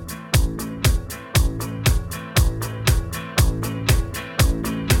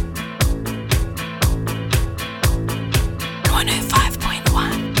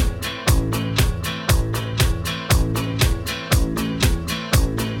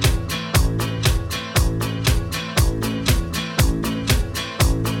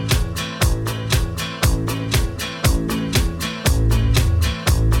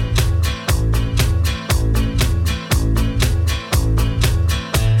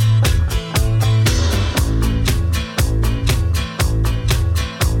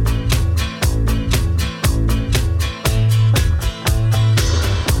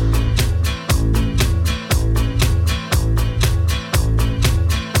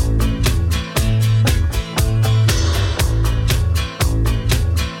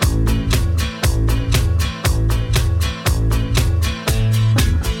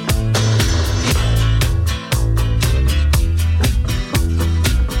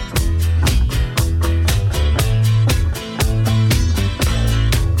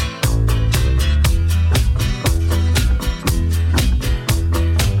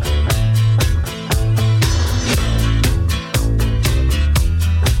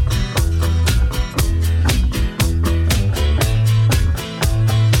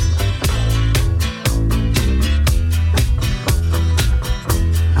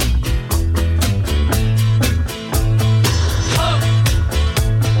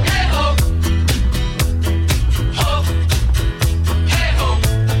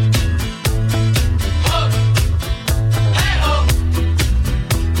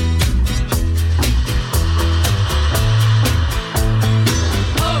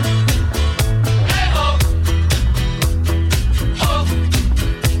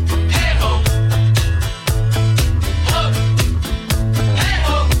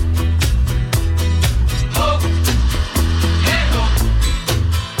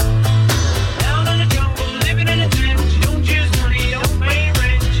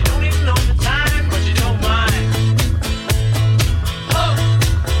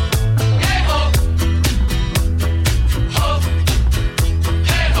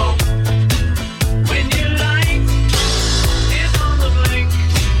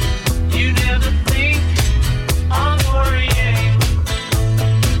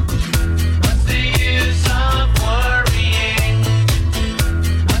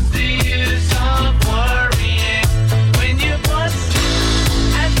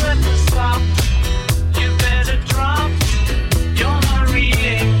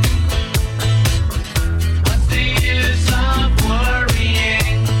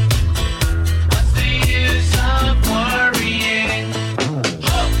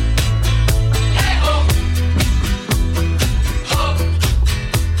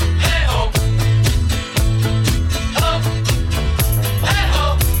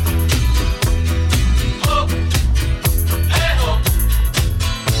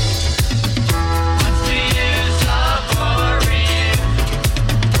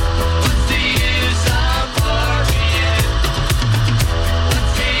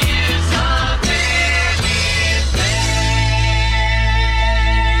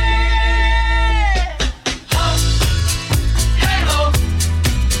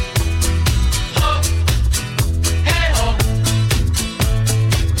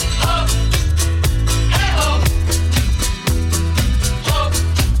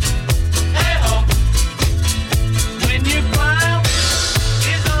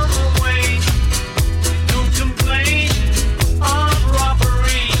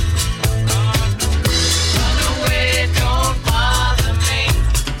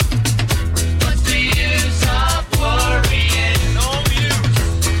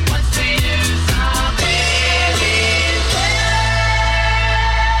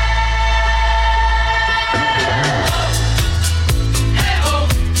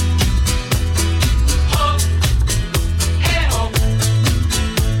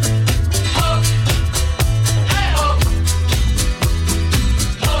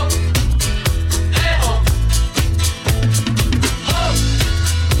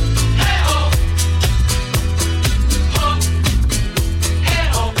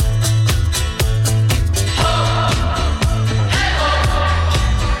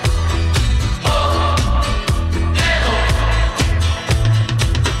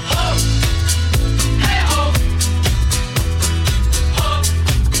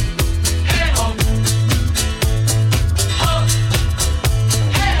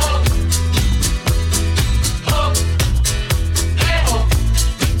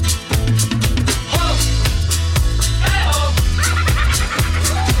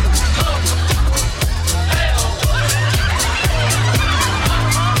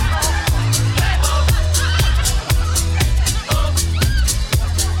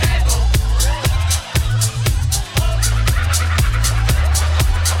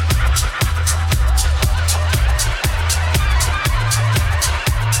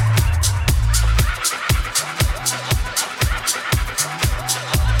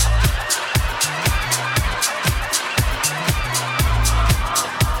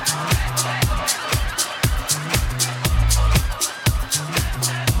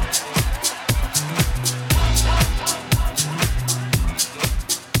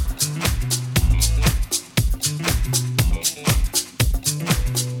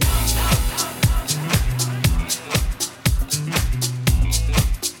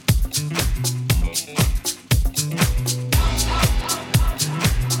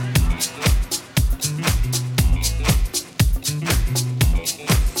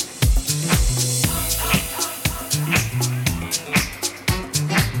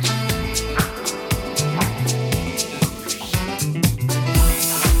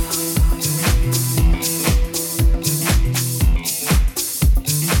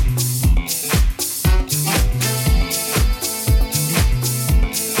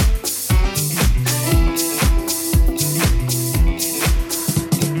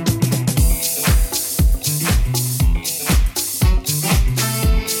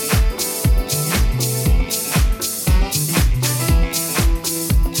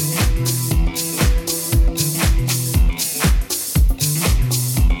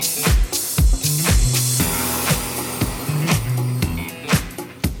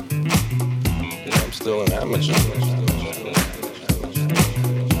 still an amateur.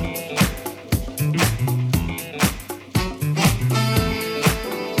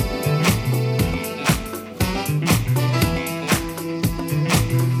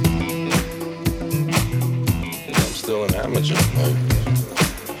 Still an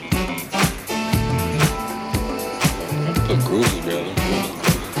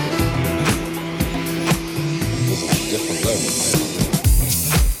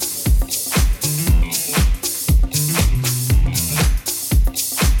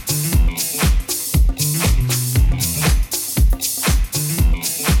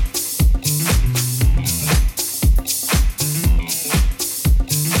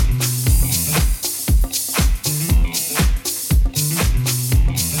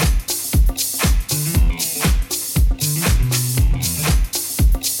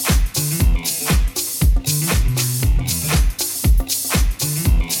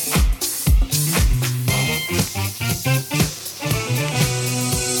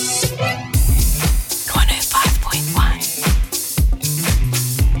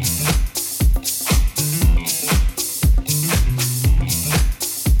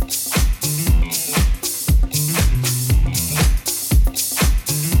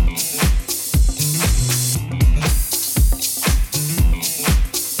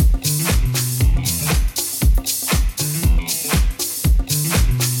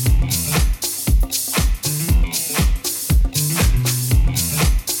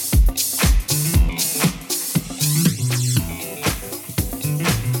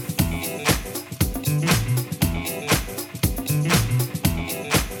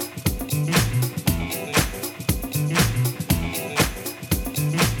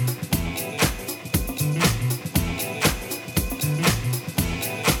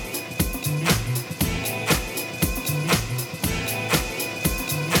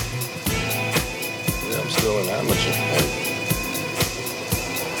amateur.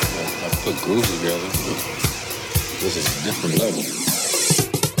 I put grooves together. This is a different level.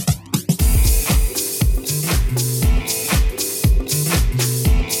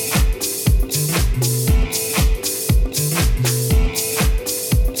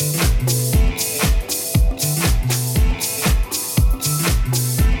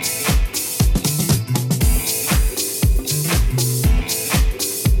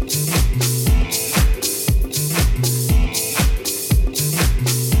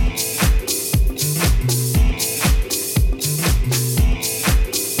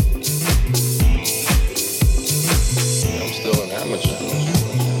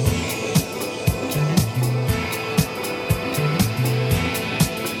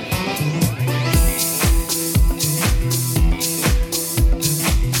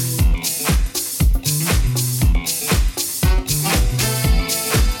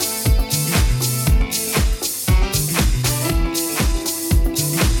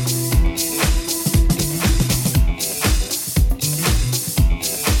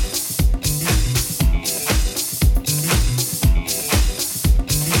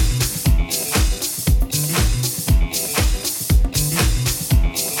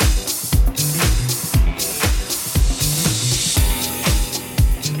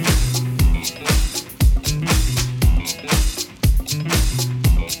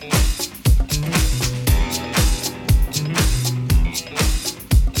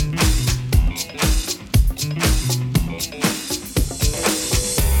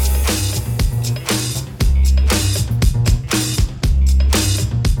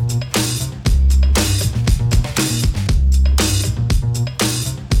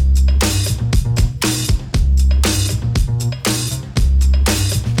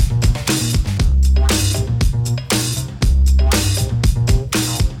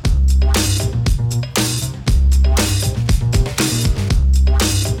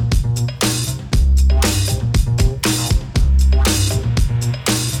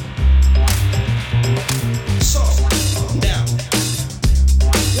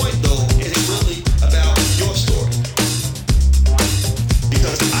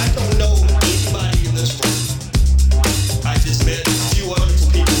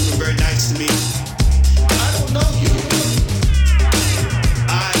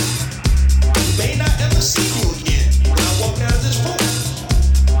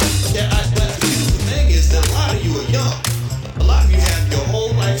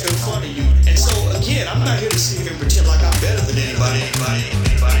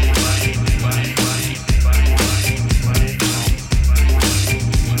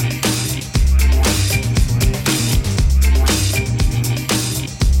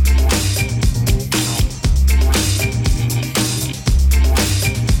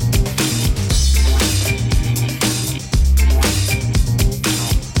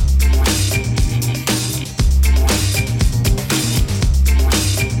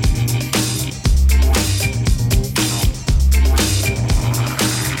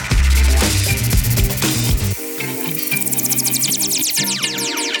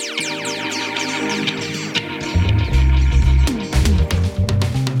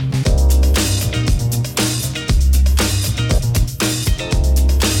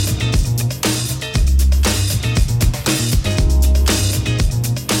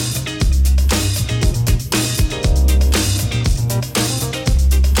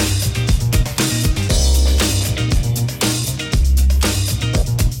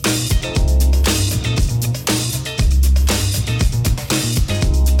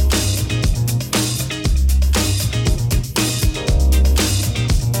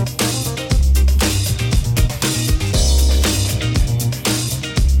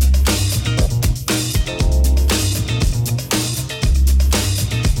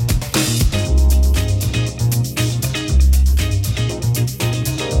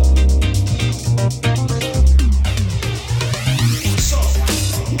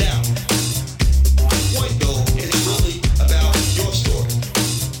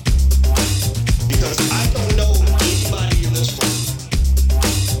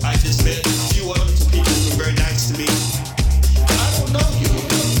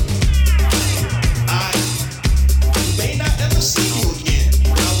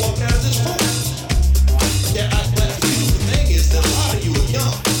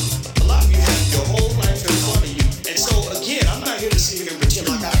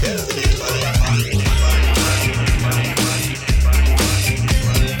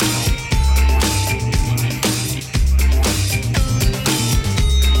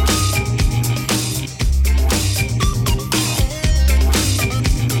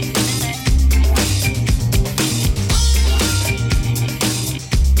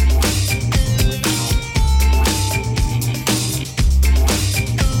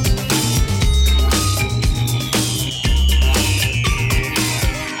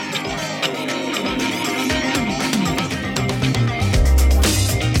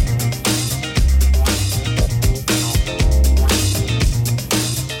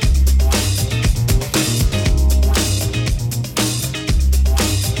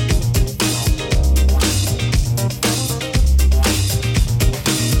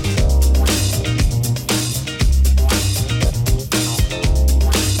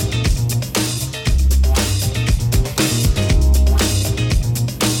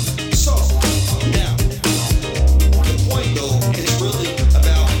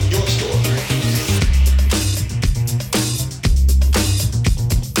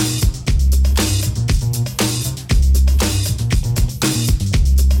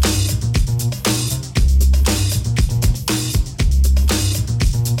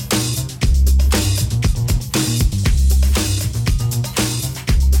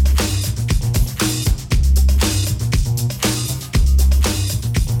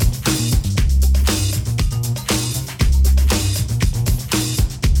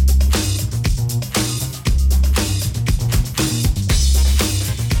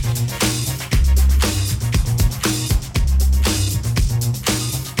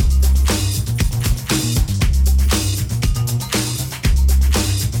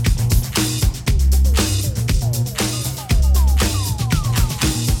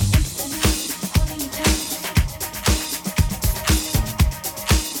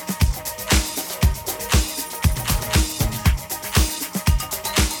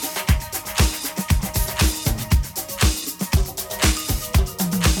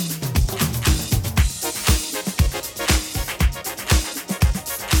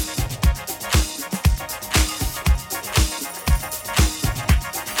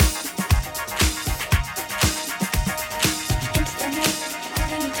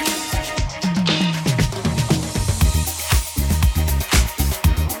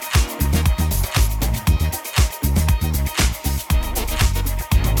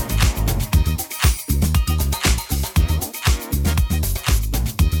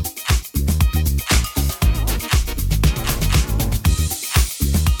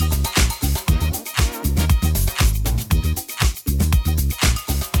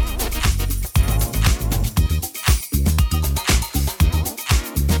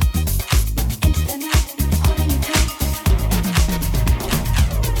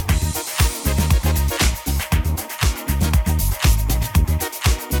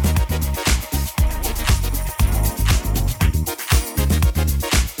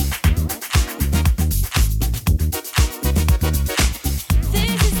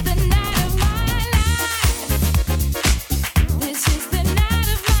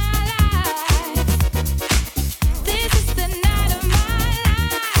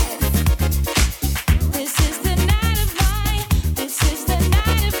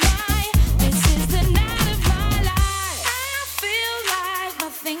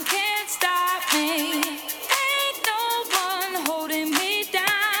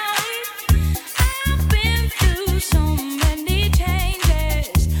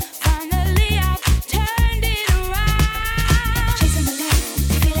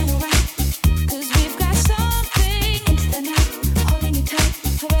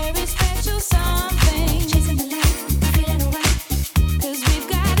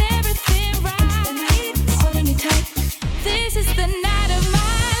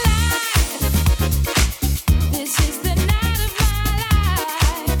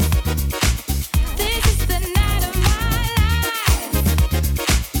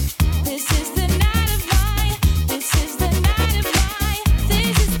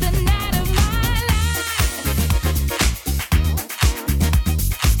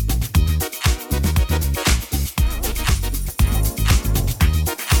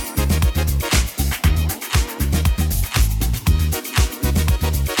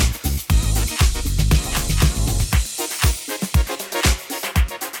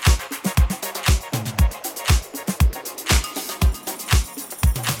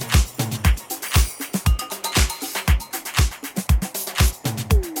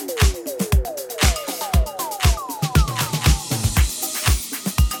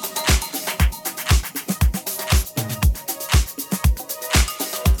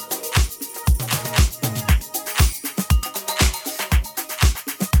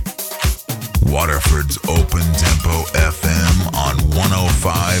 Waterford's Open Tempo FM on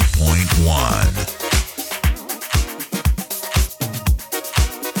 105.1.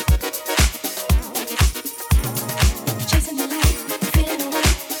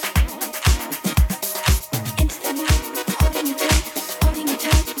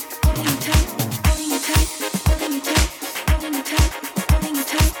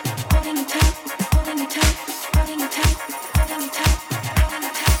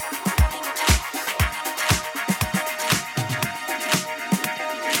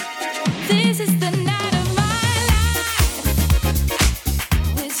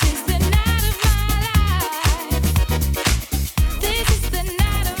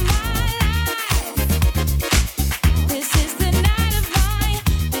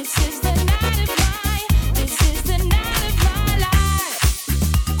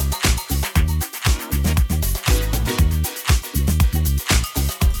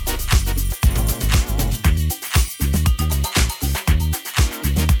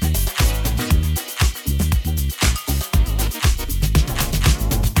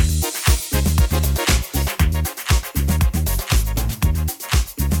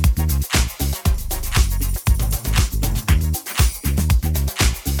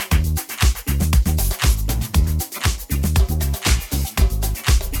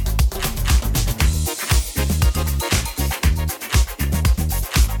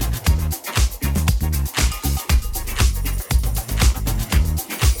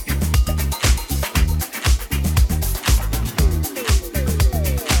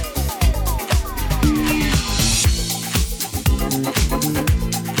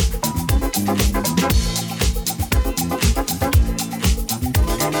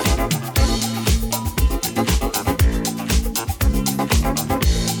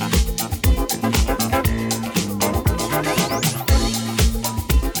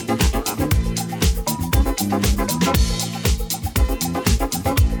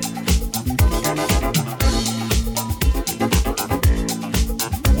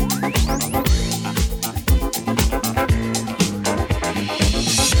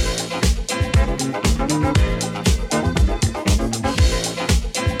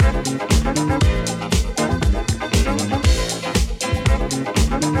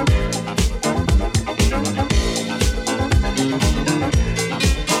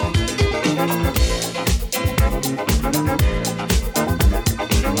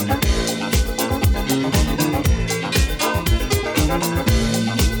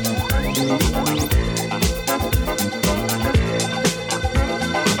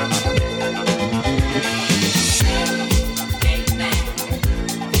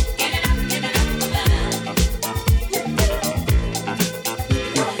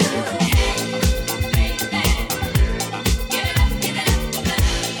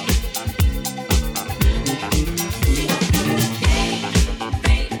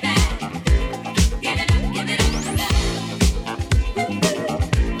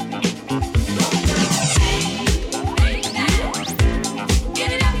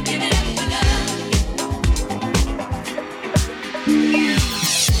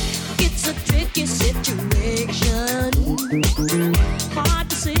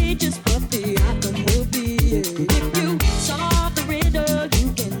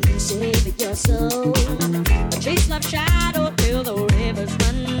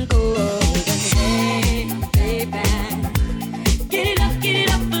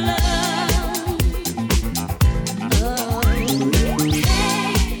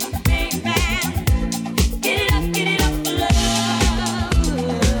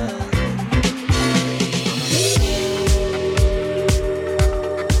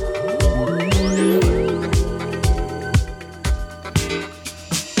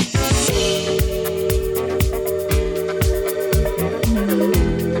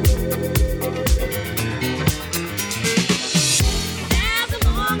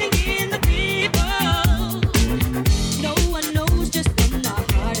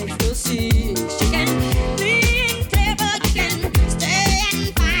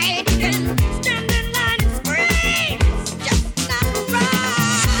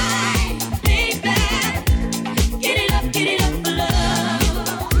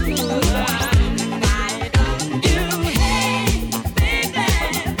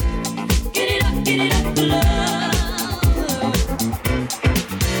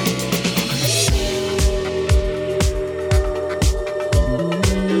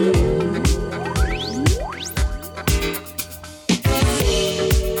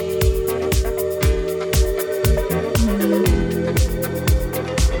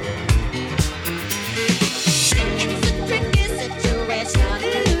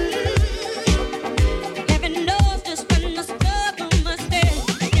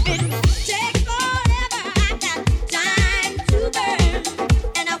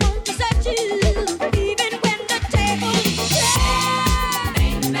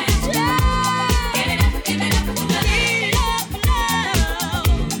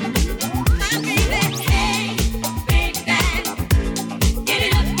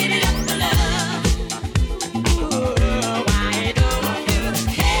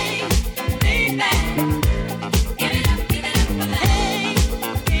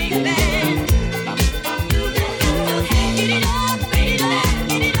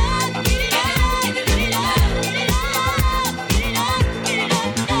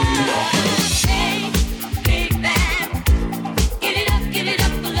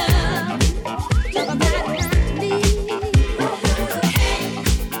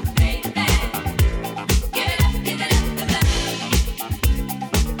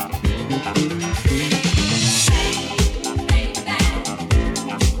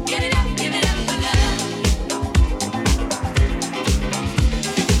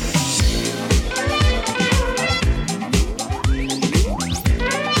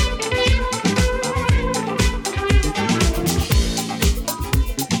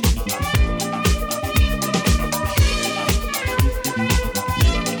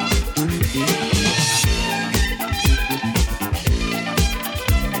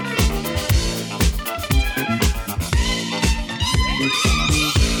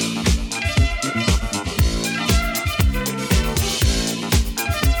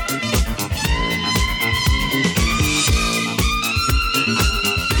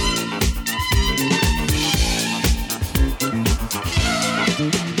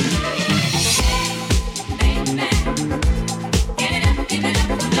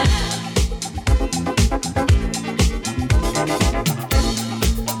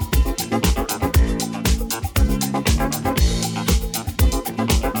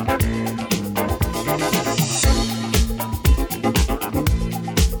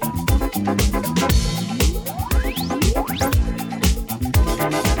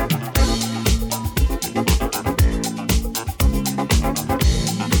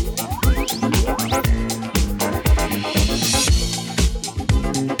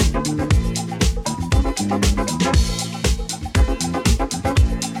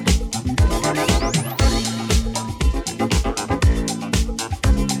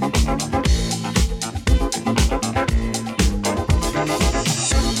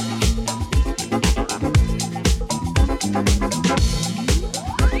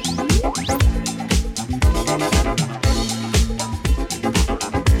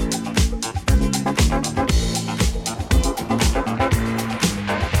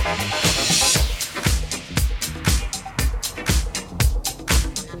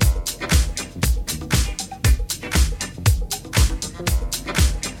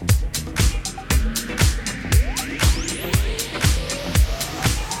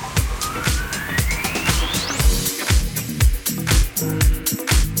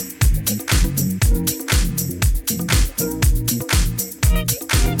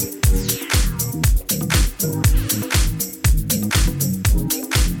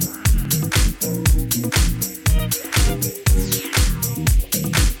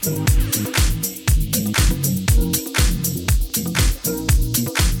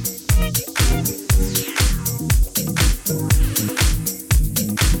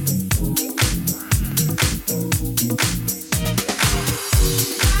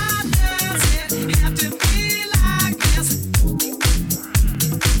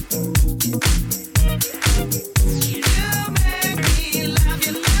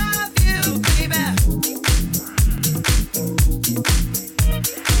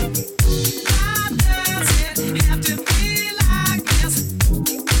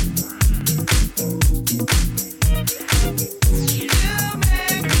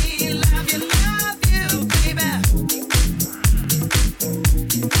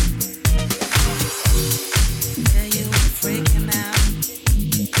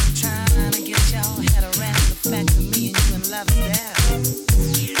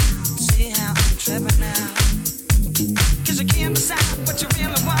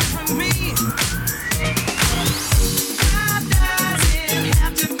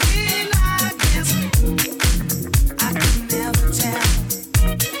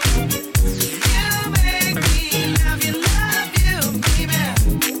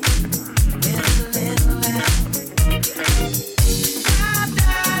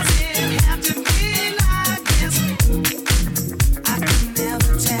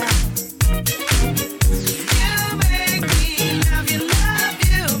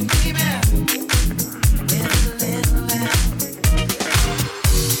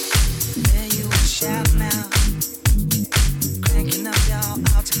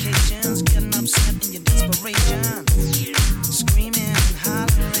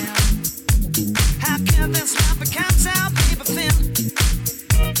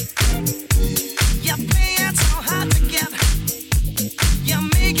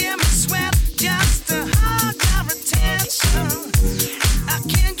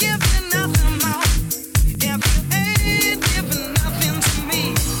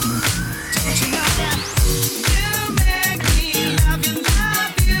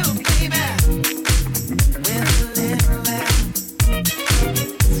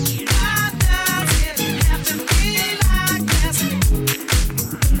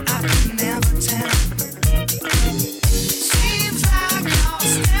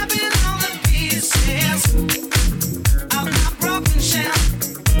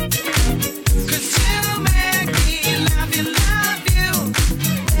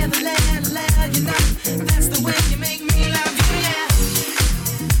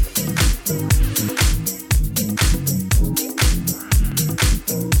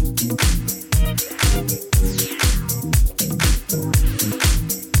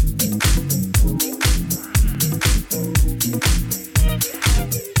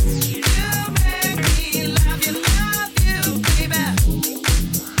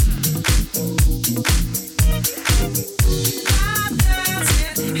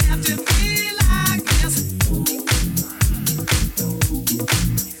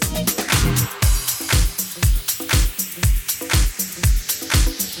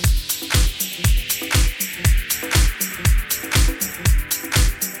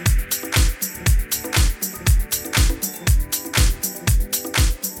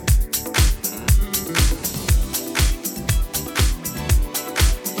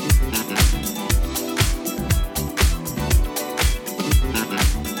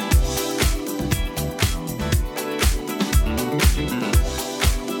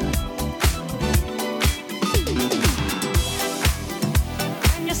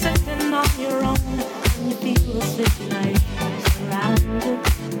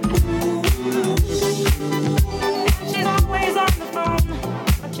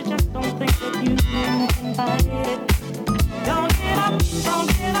 fight it. Don't give up, don't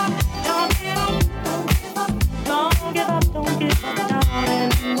give up, don't give up, don't give up, don't give up,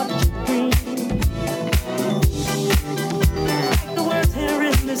 darling, what you dream. Like the words here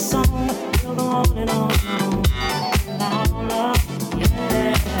in this song, you'll go on and on and on. Our love,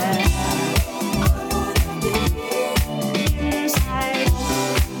 yeah. Inside,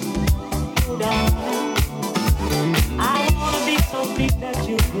 oh darling, I wanna be so deep that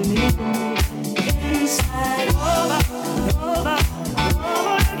you believe in me. Inside, over, over,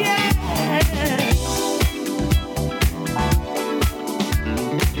 over again.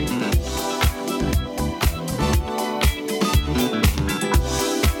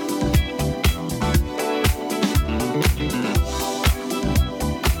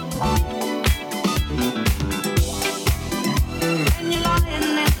 And you're lying in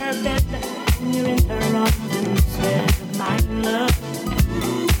her bed, and you're in her arms instead of mine, love.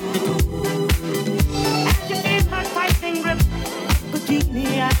 As you feel her tightening grip, the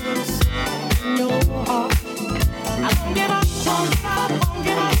genie arrows in your heart. I won't give up, won't give up, won't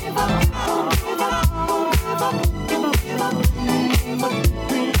give up, give up, won't give up, won't give up, give up, give up, but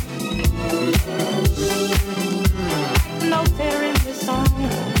breathe. Like no tear in this song,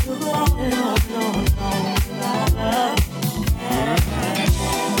 you'll go on and on and on and on. Love.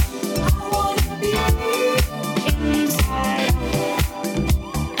 I wanna be inside,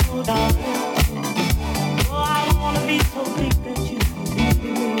 oh darling. Oh, I wanna be so big that you can be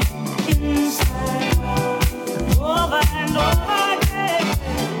me inside, over and over again.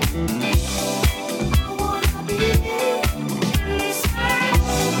 I wanna be inside,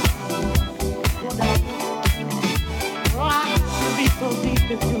 oh darling. Oh, I wanna be so big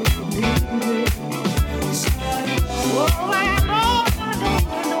that you can be me inside, over and over.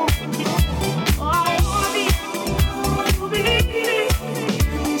 Oh, I wanna be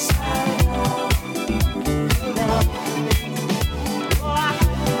inside, oh darling. Oh, I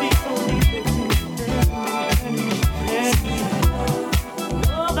wanna be so deep that you can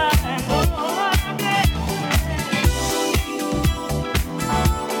over and over again.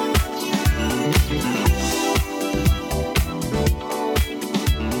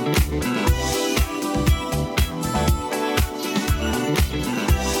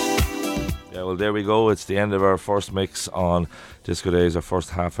 Yeah, well, there we go. It's the end of our first mix on Disco Days, our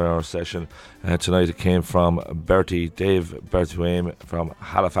first half-hour session. Tonight it came from Dave Berthuame from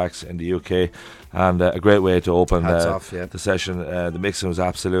Halifax in the UK, and a great way to open Hats off, yeah. the session. The mixing was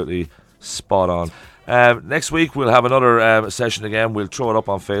absolutely spot on. Next week we'll have another session again. We'll throw it up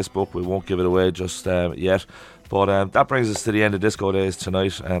on Facebook. We won't give it away just yet. But that brings us to the end of Disco Days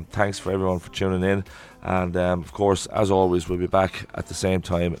tonight. Thanks for everyone for tuning in. And of course, as always, we'll be back at the same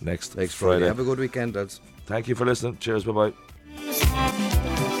time next Friday. Have a good weekend, lads. Thank you for listening. Cheers. Bye-bye.